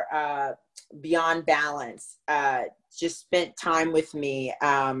over Beyond Balance just spent time with me,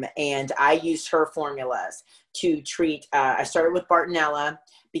 and I used her formulas to treat, I started with Bartonella,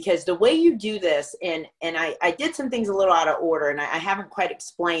 because the way you do this, and I did some things a little out of order, and I haven't quite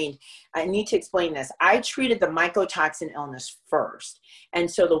explained, I need to explain this. I treated the mycotoxin illness first. And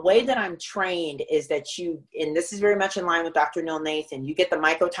so the way that I'm trained is that and this is very much in line with Dr. Neil Nathan, you get the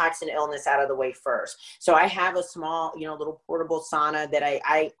mycotoxin illness out of the way first. So I have a small, little portable sauna that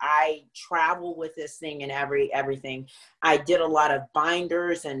I travel with this thing and everything. I did a lot of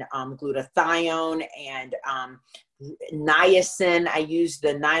binders and glutathione and niacin. I used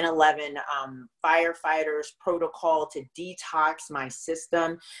the 9/11 firefighters protocol to detox my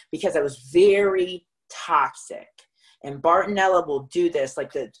system because I was very toxic. And Bartonella will do this,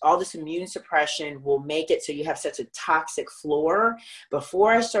 like all this immune suppression will make it so you have such a toxic floor.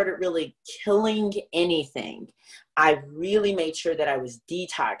 Before I started really killing anything, I really made sure that I was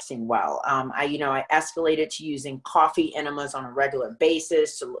detoxing well. I escalated to using coffee enemas on a regular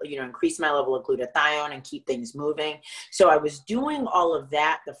basis to, increase my level of glutathione and keep things moving. So I was doing all of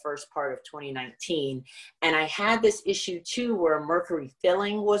that the first part of 2019. And I had this issue too, where a mercury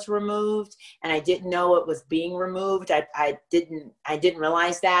filling was removed and I didn't know it was being removed. I didn't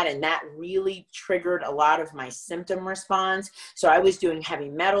realize that. And that really triggered a lot of my symptom response. So I was doing heavy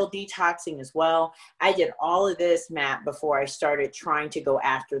metal detoxing as well. I did all of this, Matt, before I started trying to go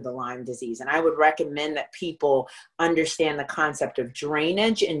after the Lyme disease. And I would recommend that people understand the concept of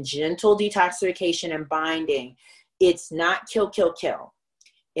drainage and gentle detoxification and binding. It's not kill, kill, kill.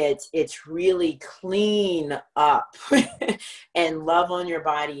 It's really clean up and love on your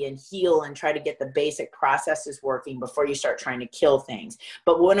body and heal and try to get the basic processes working before you start trying to kill things.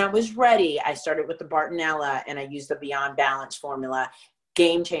 But when I was ready, I started with the Bartonella and I used the Beyond Balance formula.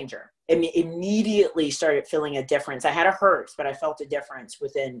 Game changer. Immediately started feeling a difference. I had a herpes, but I felt a difference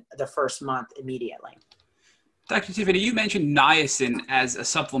within the first month immediately. Dr. Tiffany, you mentioned niacin as a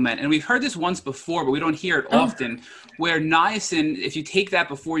supplement, and we've heard this once before, but we don't hear it often, where niacin, if you take that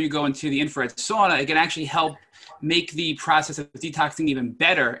before you go into the infrared sauna, it can actually help make the process of detoxing even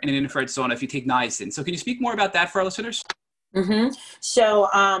better in an infrared sauna if you take niacin. So can you speak more about that for our listeners? So,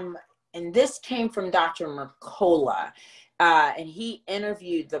 and this came from Dr. Mercola. And he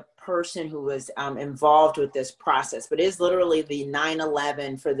interviewed the person who was involved with this process, but it is literally the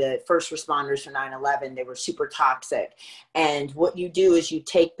 9/11 for the first responders for 9/11. They were super toxic. And what you do is you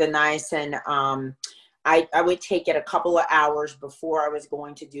take the niacin. I would take it a couple of hours before I was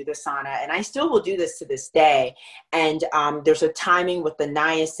going to do the sauna. And I still will do this to this day. And there's a timing with the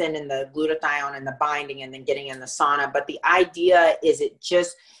niacin and the glutathione and the binding and then getting in the sauna. But the idea is it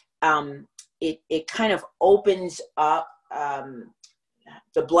just, it kind of opens up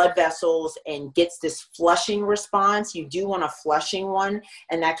the blood vessels and gets this flushing response. You do want a flushing one,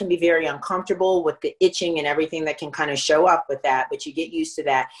 and that can be very uncomfortable with the itching and everything that can kind of show up with that, but you get used to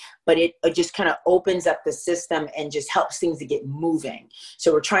that. But it just kind of opens up the system and just helps things to get moving.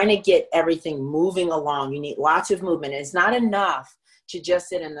 So we're trying to get everything moving along. You need lots of movement. It's not enough to just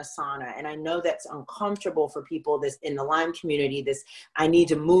sit in the sauna. And I know that's uncomfortable for people this in the Lyme community, this, I need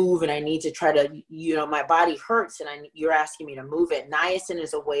to move and I need to try to, my body hurts and you're asking me to move it. Niacin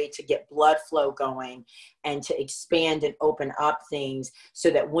is a way to get blood flow going and to expand and open up things so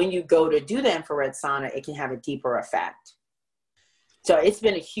that when you go to do the infrared sauna, it can have a deeper effect. So it's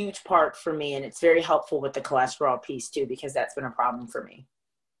been a huge part for me, and it's very helpful with the cholesterol piece too, because that's been a problem for me.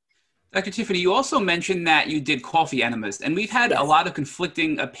 Dr. Tiffany, you also mentioned that you did coffee enemas, and we've had a lot of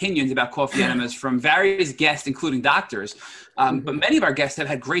conflicting opinions about coffee enemas from various guests, including doctors. But many of our guests have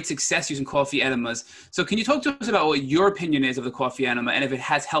had great success using coffee enemas. So can you talk to us about what your opinion is of the coffee enema and if it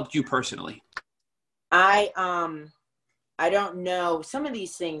has helped you personally? I don't know. Some of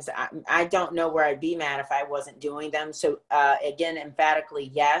these things, I don't know where I'd be mad if I wasn't doing them. So again, emphatically,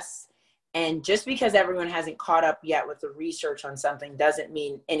 yes. And just because everyone hasn't caught up yet with the research on something doesn't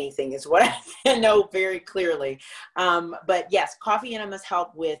mean anything, is what I know very clearly. But yes, coffee enemas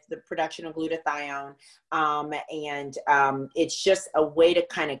help with the production of glutathione. And it's just a way to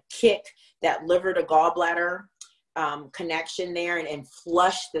kind of kick that liver to gallbladder connection there and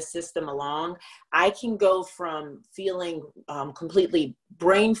flush the system along. I can go from feeling completely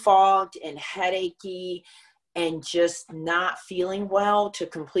brain fogged and headachy and just not feeling well to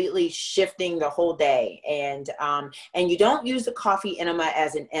completely shifting the whole day. And you don't use the coffee enema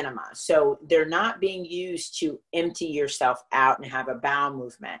as an enema. So they're not being used to empty yourself out and have a bowel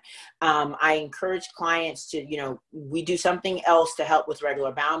movement. I encourage clients to, we do something else to help with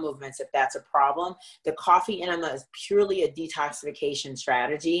regular bowel movements if that's a problem. The coffee enema is purely a detoxification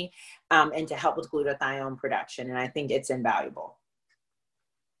strategy and to help with glutathione production. And I think it's invaluable.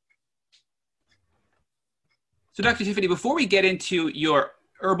 So Dr. Tiffany, before we get into your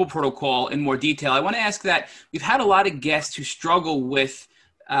herbal protocol in more detail, I want to ask that we've had a lot of guests who struggle with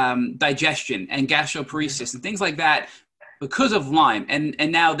digestion and gastroparesis and things like that because of Lyme. And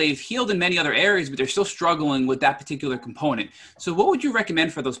now they've healed in many other areas, but they're still struggling with that particular component. So what would you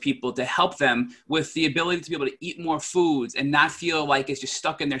recommend for those people to help them with the ability to be able to eat more foods and not feel like it's just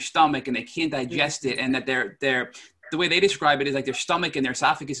stuck in their stomach and they can't digest it, and that they're the way they describe it is like their stomach and their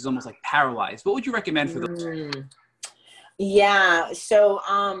esophagus is almost like paralyzed? What would you recommend for those? Yeah. So,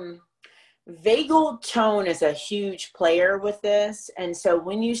 vagal tone is a huge player with this. And so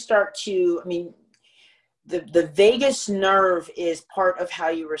when you start to, the vagus nerve is part of how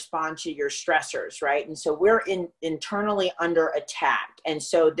you respond to your stressors, right? And so we're internally under attack. And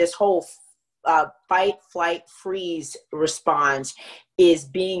so this whole fight, flight, freeze response is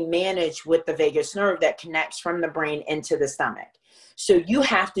being managed with the vagus nerve that connects from the brain into the stomach. So you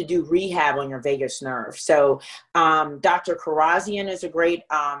have to do rehab on your vagus nerve. So Dr. Karazian is a great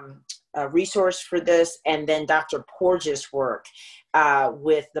resource for this. And then Dr. Porges' work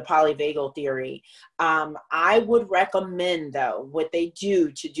with the polyvagal theory. I would recommend, though, what they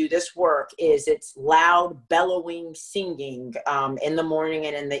do to do this work is it's loud, bellowing, singing in the morning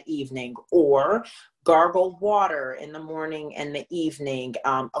and in the evening, or gargle water in the morning and the evening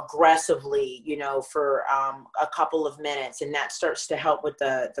aggressively, for a couple of minutes. And that starts to help with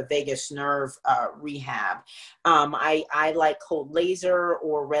the vagus nerve rehab. I like cold laser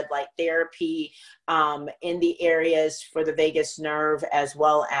or red light therapy in the areas for the vagus nerve as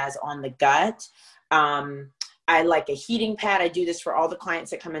well as on the gut. I like a heating pad. I do this for all the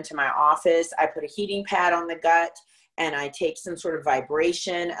clients that come into my office. I put a heating pad on the gut, and I take some sort of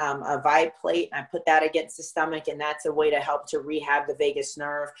vibration, a vibe plate, and I put that against the stomach, and that's a way to help to rehab the vagus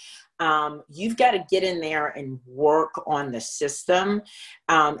nerve. You've got to get in there and work on the system,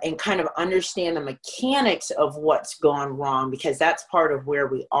 and kind of understand the mechanics of what's gone wrong, because that's part of where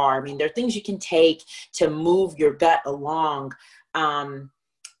we are. I mean, there are things you can take to move your gut along.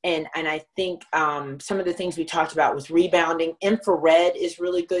 And I think some of the things we talked about with rebounding, infrared is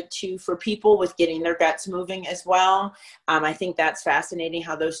really good too for people with getting their guts moving as well. I think that's fascinating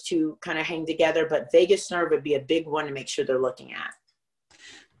how those two kind of hang together, but vagus nerve would be a big one to make sure they're looking at.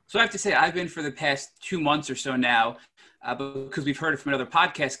 So I have to say, I've been for the past 2 months or so now, because we've heard it from another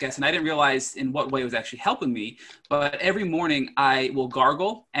podcast guest, and I didn't realize in what way it was actually helping me. But every morning I will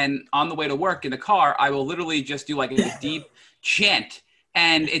gargle, and on the way to work in the car, I will literally just do like a deep chant.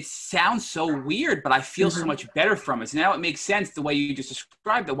 And it sounds so weird, but I feel so much better from it. So now it makes sense the way you just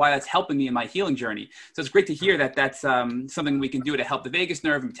described it, why that's helping me in my healing journey. So it's great to hear that that's something we can do to help the vagus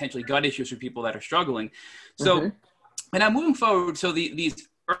nerve and potentially gut issues for people that are struggling. So, and now moving forward, so these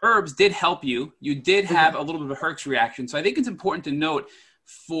herbs did help you. You did have a little bit of a Herx reaction. So I think it's important to note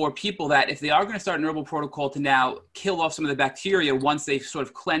for people that if they are going to start an herbal protocol to now kill off some of the bacteria once they've sort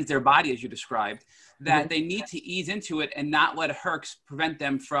of cleansed their body, as you described, that they need to ease into it and not let a Herx prevent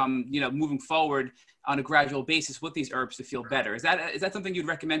them from, moving forward on a gradual basis with these herbs to feel better. Is that something you'd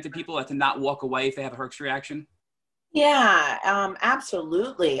recommend to people, to not walk away if they have a Herx reaction? Yeah,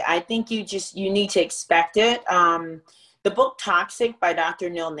 absolutely. I think you need to expect it. The book Toxic by Dr.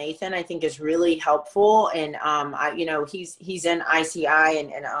 Neil Nathan, I think, is really helpful. And, he's in ICI,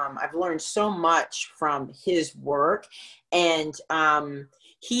 and I've learned so much from his work. And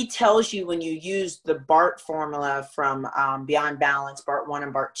he tells you when you use the BART formula from Beyond Balance, BART 1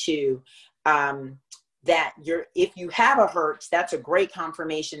 and BART 2, that if you have a Herx, that's a great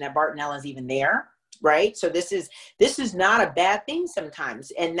confirmation that Bartonella is even there. Right. So this is not a bad thing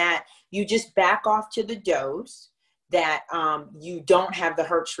sometimes, and that you just back off to the dose that you don't have the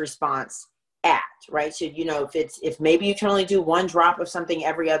Herx response at, right? So, if maybe you can only do 1 drop of something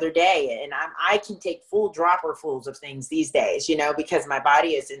every other day, and I can take full dropperfuls of things these days, because my body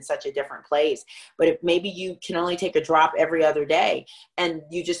is in such a different place. But if maybe you can only take a drop every other day, and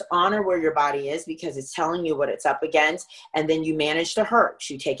you just honor where your body is because it's telling you what it's up against, and then you manage the Herx.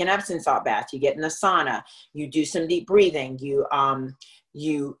 You take an Epsom salt bath, you get in the sauna, you do some deep breathing,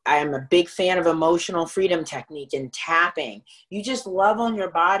 I am a big fan of emotional freedom technique and tapping. You just love on your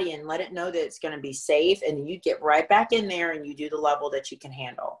body and let it know that it's going to be safe, and you get right back in there and you do the level that you can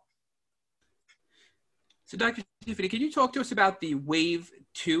handle. So Dr. Tiffany, can you talk to us about the Wave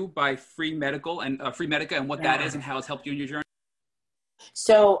 2 by Free Medica and what that is and how it's helped you in your journey?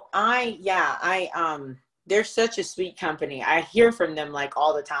 So they're such a sweet company. I hear from them like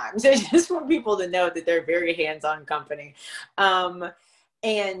all the time. So I just want people to know that they're a very hands-on company.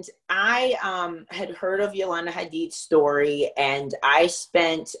 And I had heard of Yolanda Hadid's story, and I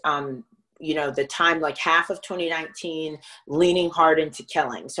spent, the time, like half of 2019, leaning hard into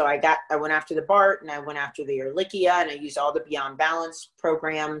killing. So I went after the BART, and I went after the Ehrlichia, and I used all the Beyond Balance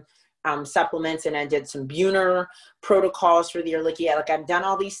program supplements, and I did some Buhner protocols for the Ehrlichia. Like, I've done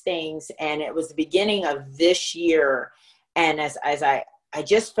all these things, and it was the beginning of this year. And as I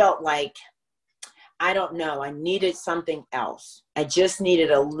just felt like, I don't know, I needed something else. I just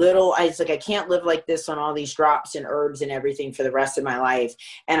needed a little, I was like, I can't live like this on all these drops and herbs and everything for the rest of my life.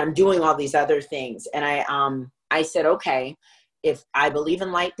 And I'm doing all these other things. And I said, okay, if I believe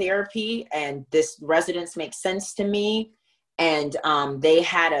in light therapy and this residence makes sense to me, and they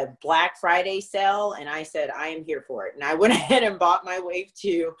had a Black Friday sale, and I said, I am here for it. And I went ahead and bought my Wave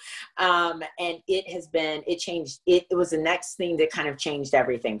 2. And it changed. It was the next thing that kind of changed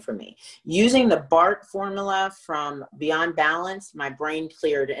everything for me. Using the BART formula from Beyond Balance, my brain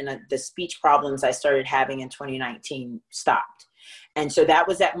cleared, and the speech problems I started having in 2019 stopped. And so that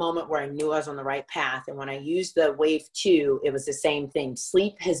was that moment where I knew I was on the right path. And when I used the Wave 2, it was the same thing.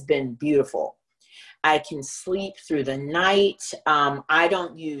 Sleep has been beautiful. I can sleep through the night. I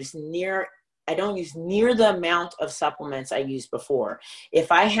don't use near the amount of supplements I used before.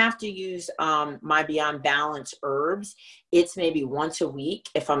 If I have to use my Beyond Balance herbs, it's maybe once a week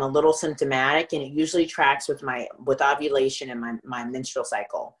if I'm a little symptomatic, and it usually tracks with ovulation and my menstrual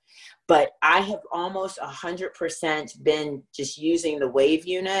cycle. But I have almost 100% been just using the Wave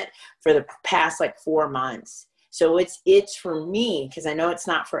unit for the past 4 months. So it's for me, because I know it's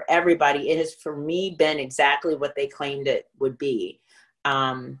not for everybody. It has for me been exactly what they claimed it would be.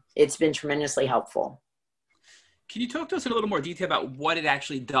 It's been tremendously helpful. Can you talk to us in a little more detail about what it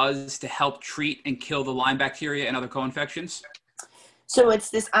actually does to help treat and kill the Lyme bacteria and other co-infections? So it's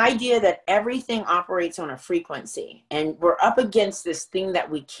this idea that everything operates on a frequency, and we're up against this thing that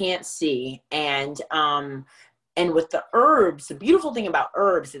we can't see. And with the herbs, the beautiful thing about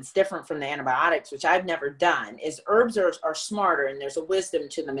herbs, it's different from the antibiotics, which I've never done, is herbs are smarter, and there's a wisdom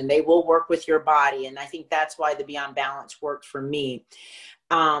to them, and they will work with your body. And I think that's why the Beyond Balance worked for me.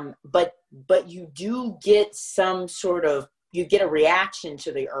 But you do get some sort of, you get a reaction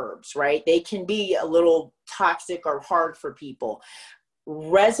to the herbs, right? They can be a little toxic or hard for people.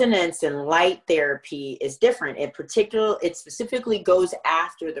 Resonance and light therapy is different. It specifically goes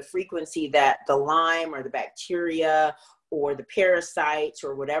after the frequency that the Lyme or the bacteria or the parasites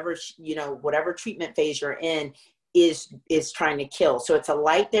or whatever, whatever treatment phase you're in is trying to kill. So it's a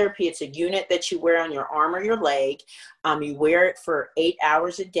light therapy. It's a unit that you wear on your arm or your leg. You wear it for 8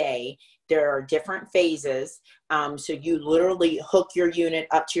 hours a day. There are different phases. So you literally hook your unit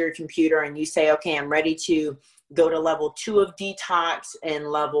up to your computer and you say, okay, I'm ready to go to level 2 of detox and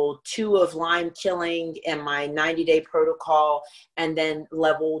level 2 of Lyme killing and my 90-day protocol, and then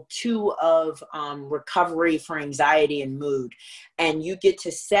level 2 of recovery for anxiety and mood. And you get to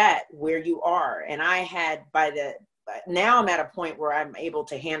set where you are. And I had now I'm at a point where I'm able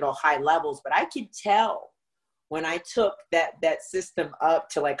to handle high levels, but I could tell when I took that system up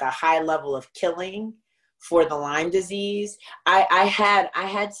to like a high level of killing for the Lyme disease, I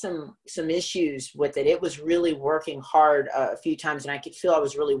had some issues with it. It was really working hard a few times, and I could feel I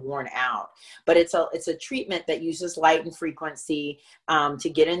was really worn out. But it's a treatment that uses light and frequency to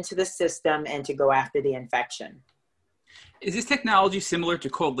get into the system and to go after the infection. Is this technology similar to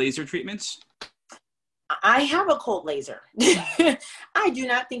cold laser treatments? I have a cold laser. I do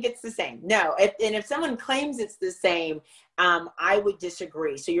not think it's the same. No. If someone claims it's the same, I would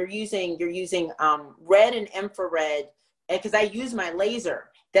disagree. So you're using red and infrared, because I use my laser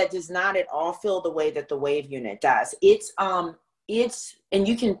that does not at all feel the way that the wave unit does. And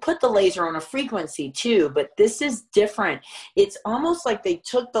you can put the laser on a frequency too, but this is different. It's almost like they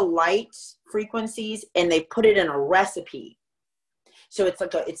took the light frequencies and they put it in a recipe. So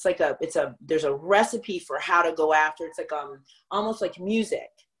there's a recipe for how to go after. It's like almost like music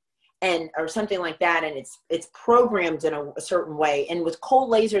or something like that. And it's programmed in a certain way. And with cold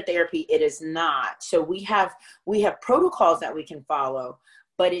laser therapy, it is not. So we have protocols that we can follow,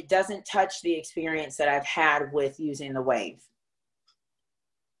 but it doesn't touch the experience that I've had with using the wave.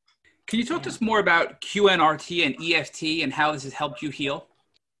 Can you talk to us more about QNRT and EFT and how this has helped you heal?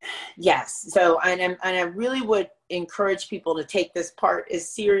 Yes. So, and I really would encourage people to take this part as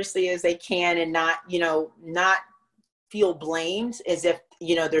seriously as they can and not feel blamed as if,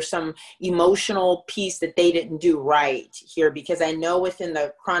 there's some emotional piece that they didn't do right here, because I know within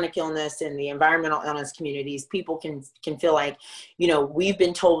the chronic illness and the environmental illness communities, people can feel like, we've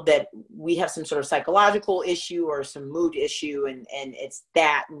been told that we have some sort of psychological issue or some mood issue and it's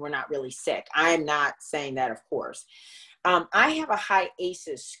that, and we're not really sick. I'm not saying that, of course. I have a high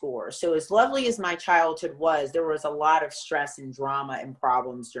ACEs score. So as lovely as my childhood was, there was a lot of stress and drama and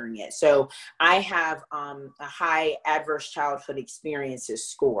problems during it. So I have a high adverse childhood experiences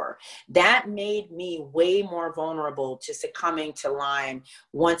score. That made me way more vulnerable to succumbing to Lyme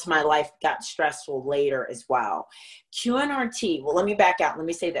once my life got stressful later as well. QNRT, well, let me back out. Let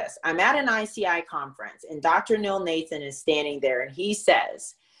me say this. I'm at an ICI conference and Dr. Neil Nathan is standing there and he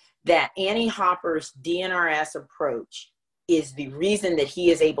says that Annie Hopper's DNRS approach is the reason that he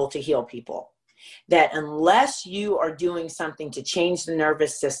is able to heal people. That unless you are doing something to change the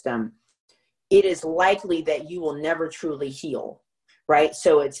nervous system, it is likely that you will never truly heal, right?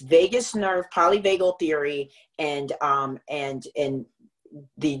 So it's vagus nerve, polyvagal theory, and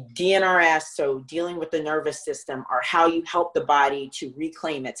the DNRS, so dealing with the nervous system, are how you help the body to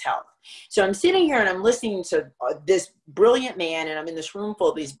reclaim its health. So I'm sitting here and I'm listening to this brilliant man, and I'm in this room full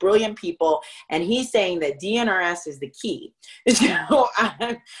of these brilliant people, and he's saying that DNRS is the key. So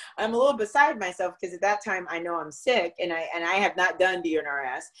I'm a little beside myself, because at that time I know I'm sick and I have not done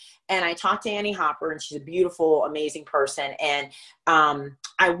DNRS. And I talked to Annie Hopper, and she's a beautiful, amazing person. And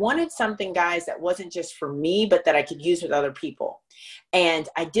I wanted something, guys, that wasn't just for me, but that I could use with other people. And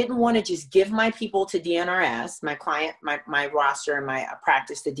I didn't want to just give my people to DNRS, my client, my roster and my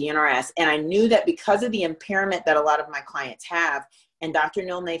practice to DNRS. And I knew that because of the impairment that a lot of my clients have, and Dr.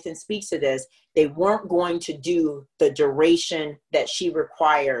 Neil Nathan speaks to this, they weren't going to do the duration that she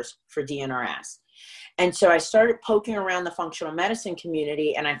requires for DNRS. And so I started poking around the functional medicine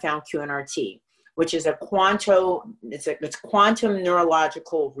community, and I found QNRT, which is it's quantum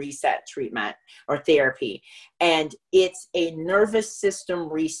neurological reset treatment or therapy. And it's a nervous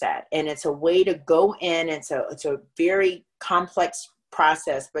system reset. And it's a way to go in. It's a very complex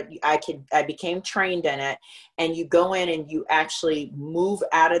process, but I became trained in it. And you go in and you actually move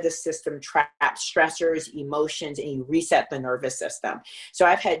out of the system, trap stressors, emotions, and you reset the nervous system. So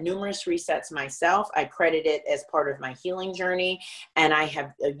I've had numerous resets myself. I credit it as part of my healing journey, and I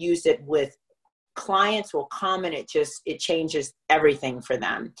have used it with clients will come, and it changes everything for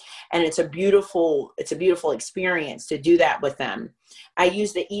them. And it's a beautiful experience to do that with them. I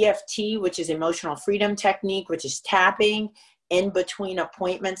use the EFT, which is emotional freedom technique, which is tapping in between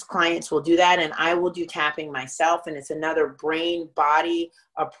appointments. Clients will do that, and I will do tapping myself. And it's another brain body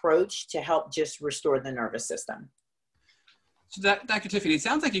approach to help just restore the nervous system. So Dr. Tiffany, it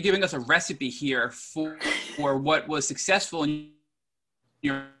sounds like you're giving us a recipe here for what was successful in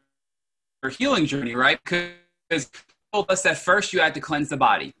your healing journey, right? Because you told us that first you had to cleanse the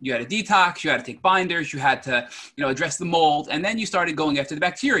body. You had to detox, you had to take binders, you had to, address the mold, and then you started going after the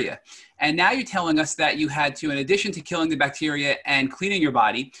bacteria. And now you're telling us that you had to, in addition to killing the bacteria and cleaning your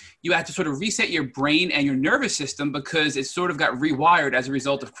body, you had to sort of reset your brain and your nervous system because it sort of got rewired as a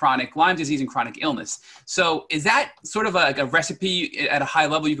result of chronic Lyme disease and chronic illness. So is that sort of a recipe at a high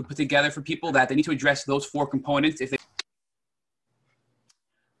level you could put together for people that they need to address those 4 components if they...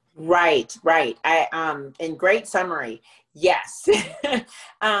 Right. In great summary, yes.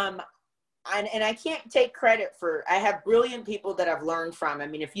 And I can't take credit for, I have brilliant people that I've learned from. I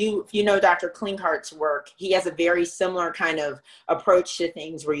mean, if you know Dr. Klinghart's work, he has a very similar kind of approach to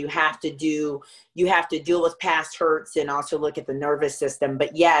things where you have to deal with past hurts and also look at the nervous system.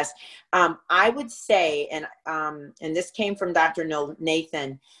 But yes, I would say, and this came from Dr.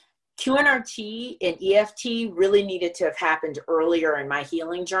 Nathan, QNRT and EFT really needed to have happened earlier in my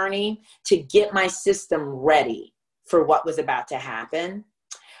healing journey to get my system ready for what was about to happen.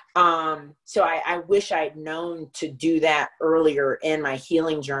 So I wish I'd known to do that earlier in my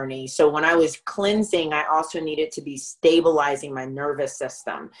healing journey. So when I was cleansing, I also needed to be stabilizing my nervous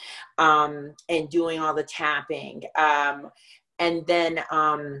system, and doing all the tapping. And then,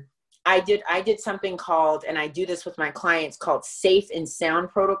 I did something called, and I do this with my clients, called Safe and Sound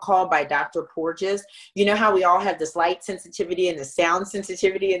Protocol by Dr. Porges. You know how we all have this light sensitivity and the sound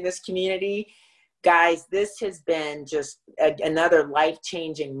sensitivity in this community? Guys, this has been just another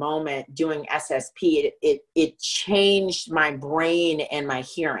life-changing moment doing SSP. It changed my brain and my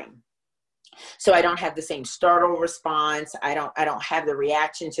hearing. So I don't have the same startle response. I don't have the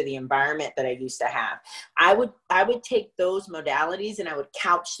reaction to the environment that I used to have. I would take those modalities and I would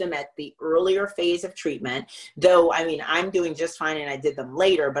couch them at the earlier phase of treatment, though, I mean, I'm doing just fine and I did them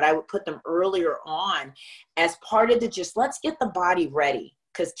later, but I would put them earlier on as part of the just let's get the body ready.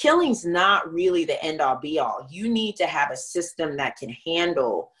 Because killing's not really the end all be all. You need to have a system that can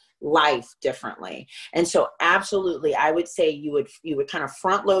handle life differently. And so absolutely, I would say you would kind of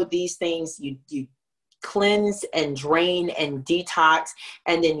front load these things. You cleanse and drain and detox,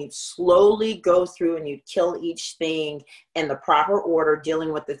 and then you slowly go through and you kill each thing in the proper order,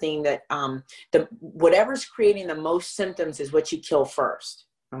 dealing with the thing that whatever's creating the most symptoms is what you kill first.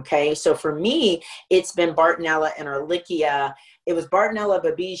 Okay, so for me, it's been Bartonella and Ehrlichia. It was Bartonella,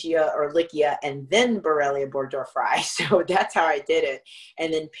 Babesia, Ehrlichia, and then Borrelia burgdorferi. So that's how I did it.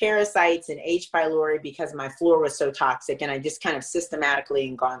 And then parasites and H. pylori because my floor was so toxic, and I just kind of systematically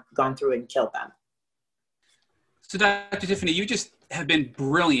and gone through and killed them. So Dr. Tiffany, you just have been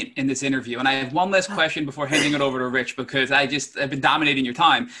brilliant in this interview. And I have one last question before handing it over to Rich, because I've been dominating your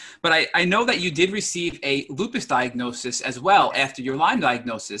time. But I know that you did receive a lupus diagnosis as well after your Lyme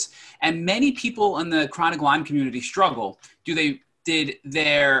diagnosis. And many people in the chronic Lyme community struggle. Did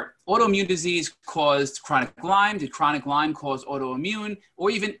their autoimmune disease cause chronic Lyme? Did chronic Lyme cause autoimmune? Or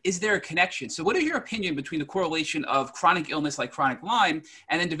even, is there a connection? So what is your opinion between the correlation of chronic illness like chronic Lyme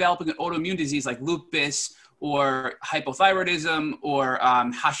and then developing an autoimmune disease like lupus or hypothyroidism or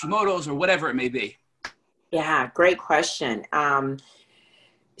Hashimoto's or whatever it may be? Yeah, great question.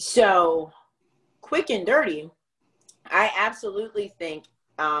 So quick and dirty, I absolutely think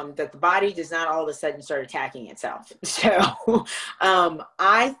that the body does not all of a sudden start attacking itself. So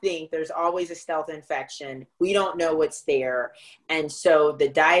I think there's always a stealth infection. We don't know what's there. And so the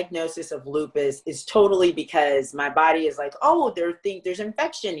diagnosis of lupus is totally because my body is like, oh, there's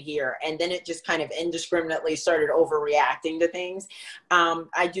infection here. And then it just kind of indiscriminately started overreacting to things.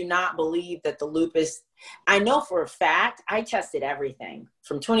 I do not believe that the lupus, I know for a fact, I tested everything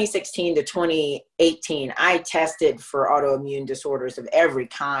from 2016 to 2018. I tested for autoimmune disorders of every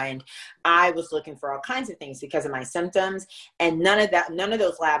kind. I was looking for all kinds of things because of my symptoms, and none of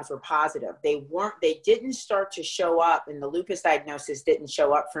those labs were positive. They didn't start to show up, and the lupus diagnosis didn't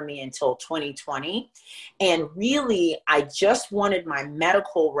show up for me until 2020. And really, I just wanted my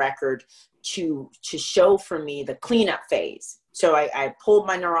medical record to show for me the cleanup phase. So I pulled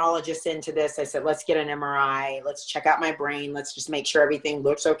my neurologist into this. I said, let's get an MRI. Let's check out my brain. Let's just make sure everything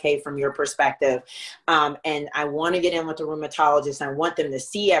looks okay from your perspective. And I want to get in with the rheumatologist. I want them to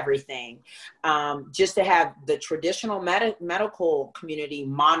see everything, just to have the traditional medical community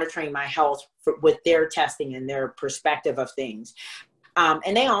monitoring my health with their testing and their perspective of things.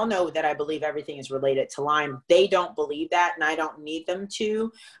 And they all know that I believe everything is related to Lyme. They don't believe that, and I don't need them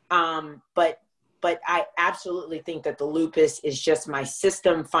to. But I absolutely think that the lupus is just my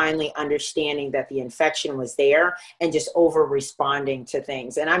system finally understanding that the infection was there and just over responding to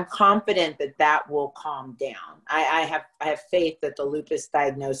things. And I'm confident that that will calm down. I have faith that the lupus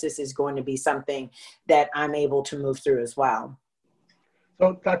diagnosis is going to be something that I'm able to move through as well.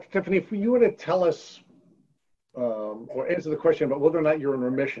 So, Dr. Tiffany, if you were to tell us or answer the question about whether or not you're in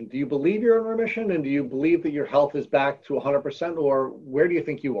remission, do you believe you're in remission, and do you believe that your health is back to 100%, or where do you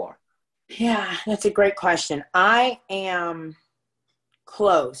think you are? Yeah, that's a great question. I am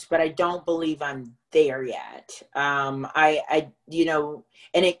close, but I don't believe I'm there yet. You know,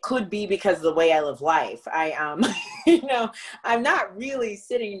 and it could be because of the way I live life. You know, I'm not really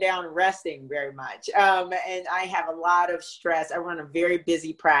sitting down and resting very much. And I have a lot of stress. I run a very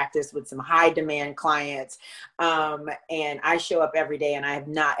busy practice with some high demand clients. And I show up every day, and I have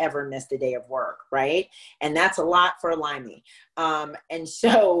not ever missed a day of work. Right. And that's a lot for a Limey. And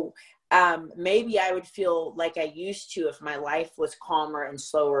so maybe I would feel like I used to if my life was calmer and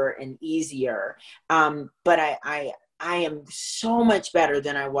slower and easier. But I am so much better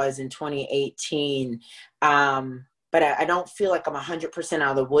than I was in 2018. But I don't feel like I'm 100%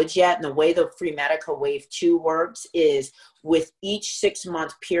 out of the woods yet. And the way the Free Medica Wave 2 works is with each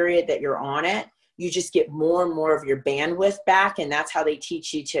 6-month period that you're on it, you just get more and more of your bandwidth back. And that's how they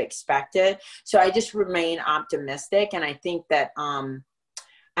teach you to expect it. So I just remain optimistic. And I think that,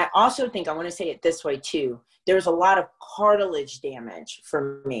 I also think, I want to say it this way too, there's a lot of cartilage damage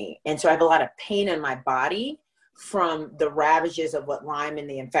for me. And so I have a lot of pain in my body from the ravages of what Lyme and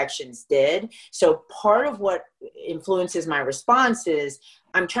the infections did. So part of what influences my response is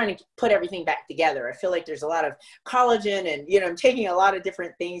I'm trying to put everything back together. I feel like there's a lot of collagen and, you know, I'm taking a lot of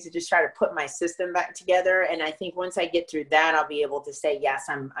different things to just try to put my system back together. And I think once I get through that, I'll be able to say, yes,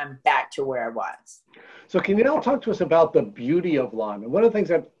 I'm back to where I was. So can you now talk to us about the beauty of Lyme? And one of the things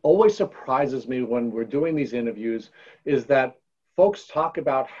that always surprises me when we're doing these interviews is that folks talk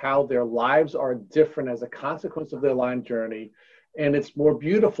about how their lives are different as a consequence of their Lyme journey, and it's more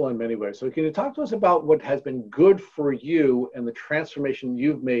beautiful in many ways. So can you talk to us about what has been good for you and the transformation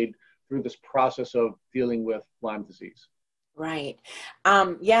you've made through this process of dealing with Lyme disease? Right.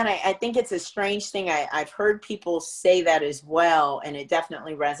 Yeah, and I think it's a strange thing. I've heard people say that as well, and it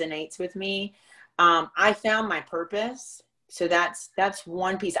definitely resonates with me. I found my purpose. So that's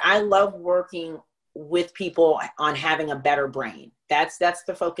one piece. I love working with people on having a better brain. That's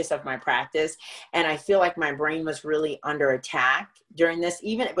the focus of my practice. And I feel like my brain was really under attack during this,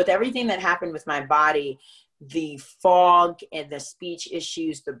 even with everything that happened with my body, the fog and the speech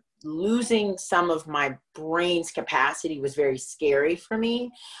issues, the losing some of my brain's capacity was very scary for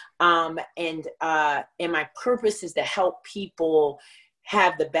me. And my purpose is to help people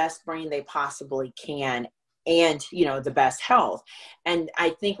have the best brain they possibly can, and, you know, the best health. And I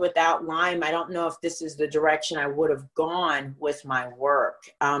think without Lyme, I don't know if this is the direction I would have gone with my work.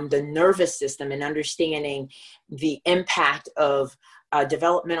 The nervous system and understanding the impact of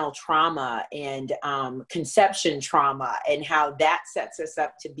developmental trauma and conception trauma, and how that sets us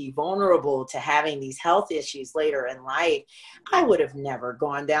up to be vulnerable to having these health issues later in life. I would have never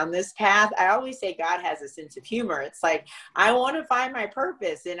gone down this path. I always say God has a sense of humor. It's like, I want to find my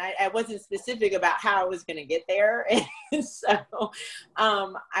purpose, and I wasn't specific about how I was going to get there. And so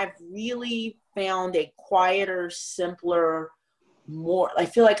I've really found a quieter, simpler, more, I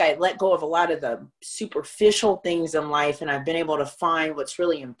feel like I let go of a lot of the superficial things in life, and I've been able to find what's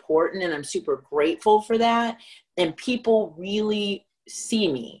really important, and I'm super grateful for that. And people really see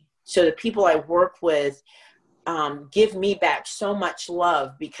me. So the people I work with give me back so much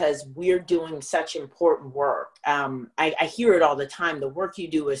love because we're doing such important work. I hear it all the time. The work you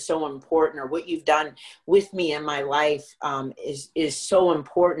do is so important, or what you've done with me in my life is so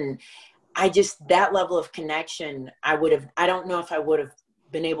important. That level of connection, I don't know if I would have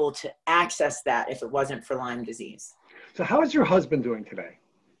been able to access that if it wasn't for Lyme disease. So how is your husband doing today?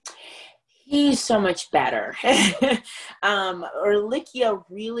 He's so much better. Ehrlichia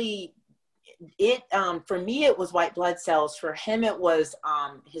really, for me, it was white blood cells. For him, it was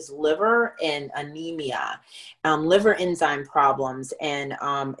his liver and anemia, liver enzyme problems and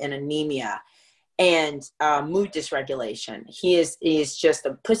anemia. and mood dysregulation. He is just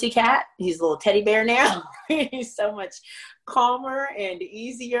a pussycat. He's a little teddy bear now. He's so much calmer and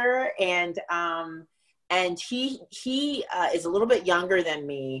easier. And he is a little bit younger than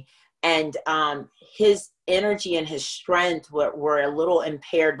me. And his energy and his strength were a little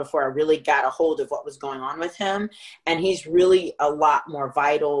impaired before I really got a hold of what was going on with him. And he's really a lot more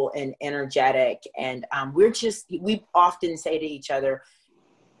vital and energetic. And we often say to each other,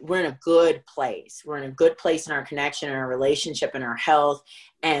 we're in a good place. We're in a good place in our connection, in our relationship, in our health.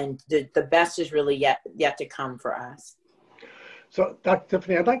 And the best is really yet to come for us. So, Dr.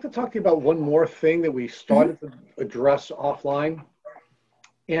 Tiffany, I'd like to talk to you about one more thing that we started to address offline.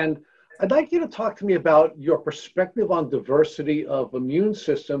 And I'd like you to talk to me about your perspective on diversity of immune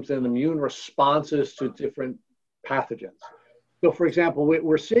systems and immune responses to different pathogens. So, for example,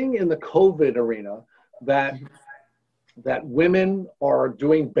 we're seeing in the COVID arena that women are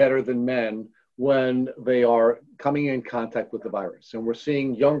doing better than men when they are coming in contact with the virus. And we're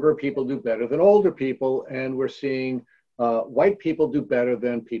seeing younger people do better than older people, and we're seeing white people do better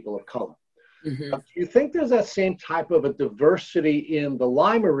than people of color. Mm-hmm. Do you think there's that same type of a diversity in the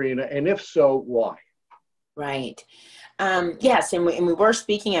Lyme arena? And if so, why? Right. Yes. And we were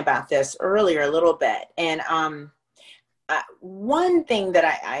speaking about this earlier a little bit. And one thing that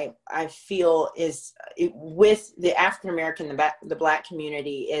I feel is with the African American, the Black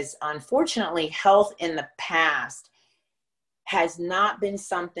community is, unfortunately, health in the past has not been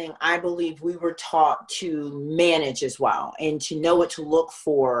something I believe we were taught to manage as well, and to know what to look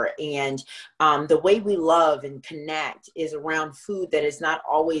for. And the way we love and connect is around food that has not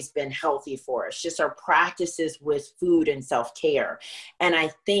always been healthy for us, just our practices with food and self-care. And I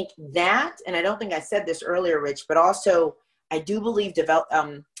think that, and I don't think I said this earlier, Rich, but also I do believe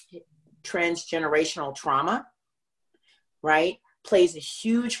transgenerational trauma, right, plays a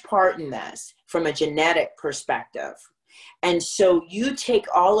huge part in this from a genetic perspective. And so you take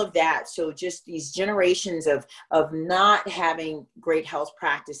all of that. So just these generations of not having great health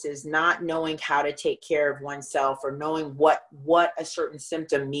practices, not knowing how to take care of oneself, or knowing what a certain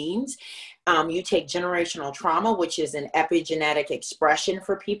symptom means. You take generational trauma, which is an epigenetic expression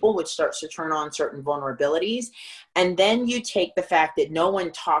for people, which starts to turn on certain vulnerabilities. And then you take the fact that no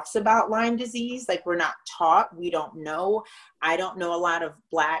one talks about Lyme disease. Like, we're not taught, we don't know. I don't know a lot of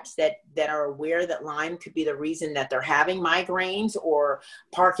Blacks that are aware that Lyme could be the reason that they're having migraines or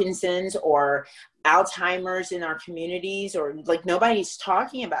Parkinson's or Alzheimer's in our communities, or like nobody's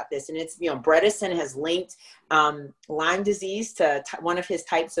talking about this. And it's, Bredesen has linked Lyme disease to one of his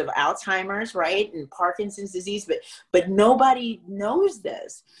types of Alzheimer's, right? And Parkinson's disease, but nobody knows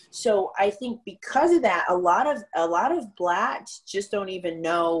this. So I think because of that, a lot of Blacks just don't even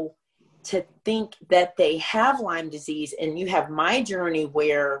know to think that they have Lyme disease. And you have my journey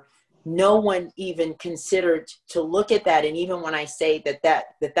where no one even considered to look at that. And even when I say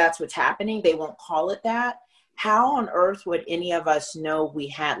that's what's happening, they won't call it that. How on earth would any of us know we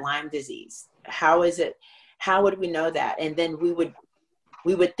had Lyme disease? How would we know that? And then we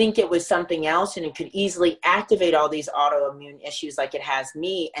would think it was something else, and it could easily activate all these autoimmune issues like it has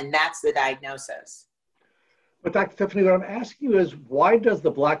me. And that's the diagnosis. But Dr. Tiffany, what I'm asking you is, why does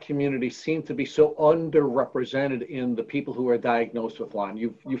the Black community seem to be so underrepresented in the people who are diagnosed with Lyme?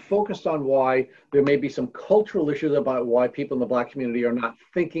 You focused on why there may be some cultural issues about why people in the Black community are not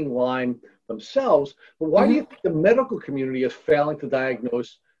thinking Lyme themselves, but why do you think the medical community is failing to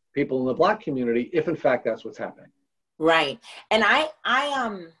diagnose people in the Black community, if in fact that's what's happening? Right. And I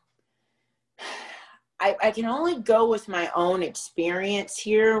can only go with my own experience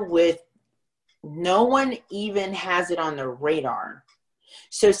here. With no one even has it on the radar.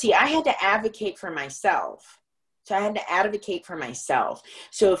 So see, I had to advocate for myself.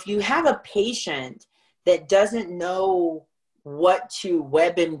 So if you have a patient that doesn't know what to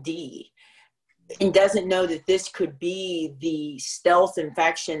WebMD and doesn't know that this could be the stealth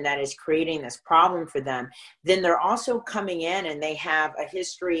infection that is creating this problem for them, then they're also coming in and they have a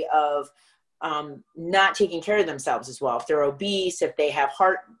history of not taking care of themselves as well. If they're obese, if they have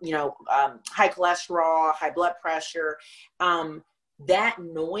heart, high cholesterol, high blood pressure, that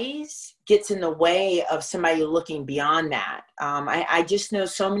noise gets in the way of somebody looking beyond that. I just know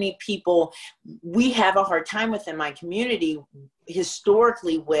so many people, we have a hard time with in my community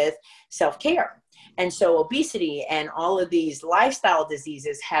historically with self-care. And so obesity and all of these lifestyle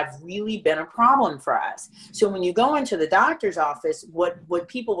diseases have really been a problem for us. So when you go into the doctor's office, what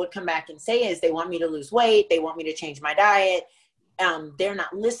people would come back and say is they want me to lose weight. They want me to change my diet. They're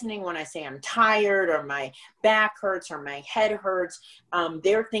not listening when I say I'm tired or my back hurts or my head hurts.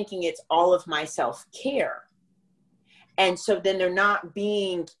 They're thinking it's all of my self-care. And so then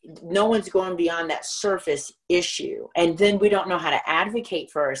no one's going beyond that surface issue. And then we don't know how to advocate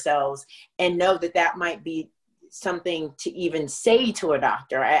for ourselves and know that that might be something to even say to a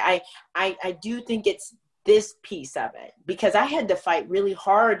doctor. I do think it's this piece of it, because I had to fight really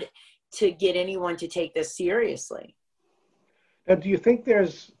hard to get anyone to take this seriously. Now, do you think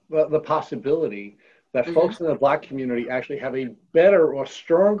there's the possibility that folks in the Black community actually have a better or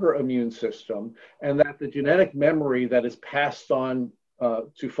stronger immune system, and that the genetic memory that is passed on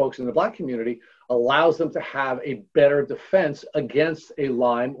to folks in the Black community allows them to have a better defense against a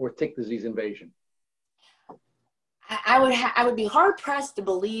Lyme or tick disease invasion? I would be hard pressed to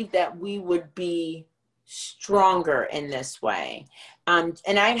believe that we would be stronger in this way. And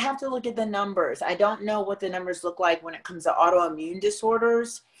I'd have to look at the numbers. I don't know what the numbers look like when it comes to autoimmune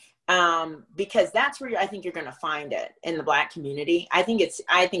disorders, because that's where I think you're going to find it in the Black community. I think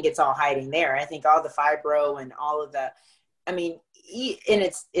it's all hiding there. I think all the fibro and all of the, I mean, and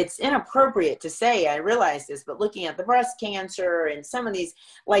it's inappropriate to say, I realize this, but looking at the breast cancer and some of these,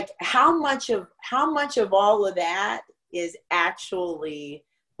 like how much of all of that is actually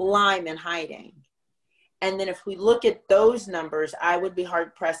Lyme and hiding. And then if we look at those numbers, I would be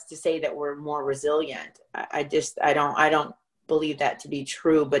hard pressed to say that we're more resilient. I don't believe that to be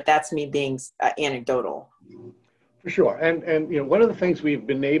true, but that's me being anecdotal. For sure. And one of the things we've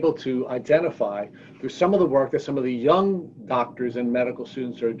been able to identify through some of the work that some of the young doctors and medical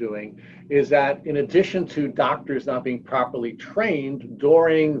students are doing is that in addition to doctors not being properly trained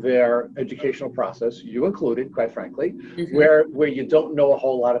during their educational process, you included, quite frankly, where you don't know a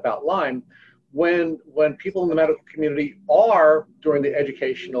whole lot about Lyme, when people in the medical community are, during the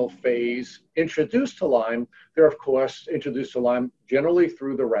educational phase, introduced to Lyme, they're, of course, introduced to Lyme generally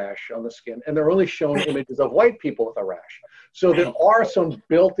through the rash on the skin, and they're only shown images of white people with a rash. So there are some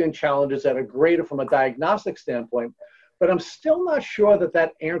built-in challenges that are greater from a diagnostic standpoint, but I'm still not sure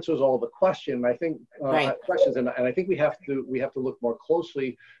that answers all the questions. I think questions, and I think we have to look more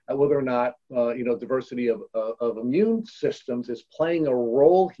closely at whether or not diversity of immune systems is playing a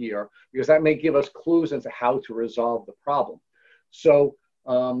role here, because that may give us clues as to how to resolve the problem. So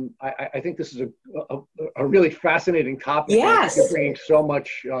I think this is a really fascinating topic. Yes. You're bringing so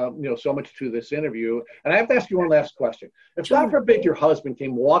much to this interview. And I have to ask you one last question. If God forbid your husband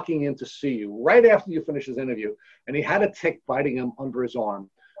came walking in to see you right after you finish his interview, and he had a tick biting him under his arm,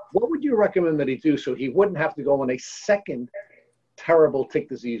 what would you recommend that he do so he wouldn't have to go on a second terrible tick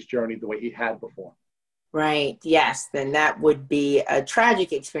disease journey the way he had before? Right. Yes. Then that would be a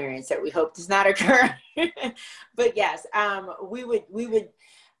tragic experience that we hope does not occur. But yes, I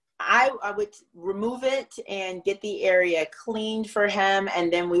would remove it and get the area cleaned for him.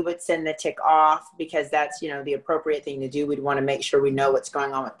 And then we would send the tick off, because that's, the appropriate thing to do. We'd want to make sure we know what's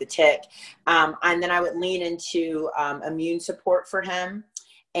going on with the tick. And then I would lean into immune support for him.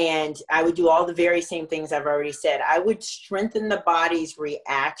 And I would do all the very same things I've already said. I would strengthen the body's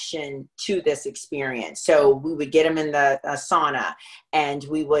reaction to this experience. So we would get him in the sauna, and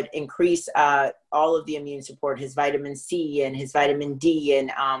we would increase all of the immune support, his vitamin C and his vitamin D.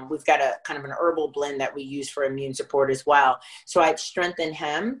 And we've got a kind of an herbal blend that we use for immune support as well. So I'd strengthen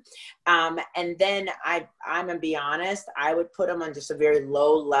him. And then I'm going to be honest, I would put him on just a very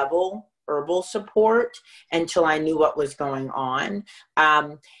low level herbal support until I knew what was going on.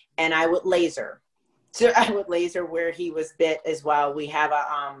 And I would laser. So I would laser where he was bit as well. We have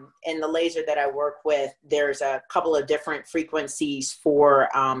in the laser that I work with, there's a couple of different frequencies for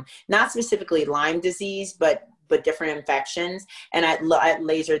not specifically Lyme disease, but different infections. And I'd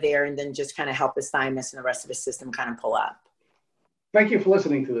laser there and then just kind of help his thymus and the rest of his system kind of pull up. Thank you for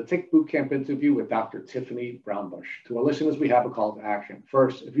listening to the Tick Bootcamp interview with Dr. Tiffany Brownbush. To our listeners, we have a call to action.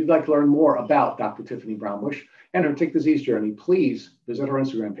 First, if you'd like to learn more about Dr. Tiffany Brownbush and her tick disease journey, please visit her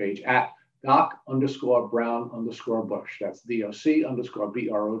Instagram page at doc_brown_bush. That's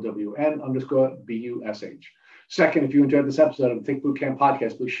DOC_BROWN_BUSH. Second, if you enjoyed this episode of the Tick Bootcamp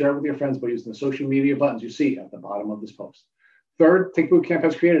podcast, please share it with your friends by using the social media buttons you see at the bottom of this post. Third, Tick Bootcamp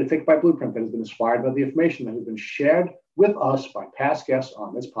has created a Tick Bite Blueprint that has been inspired by the information that has been shared with us by past guests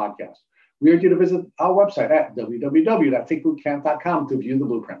on this podcast. We urge you to visit our website at www.tickbootcamp.com to view the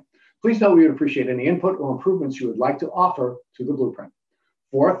blueprint. Please note we would appreciate any input or improvements you would like to offer to the blueprint.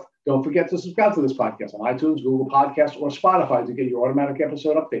 Fourth, don't forget to subscribe to this podcast on iTunes, Google Podcasts, or Spotify to get your automatic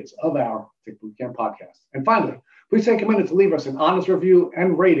episode updates of our Tick Bootcamp podcast. And finally, please take a minute to leave us an honest review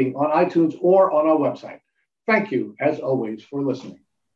and rating on iTunes or on our website. Thank you, as always, for listening.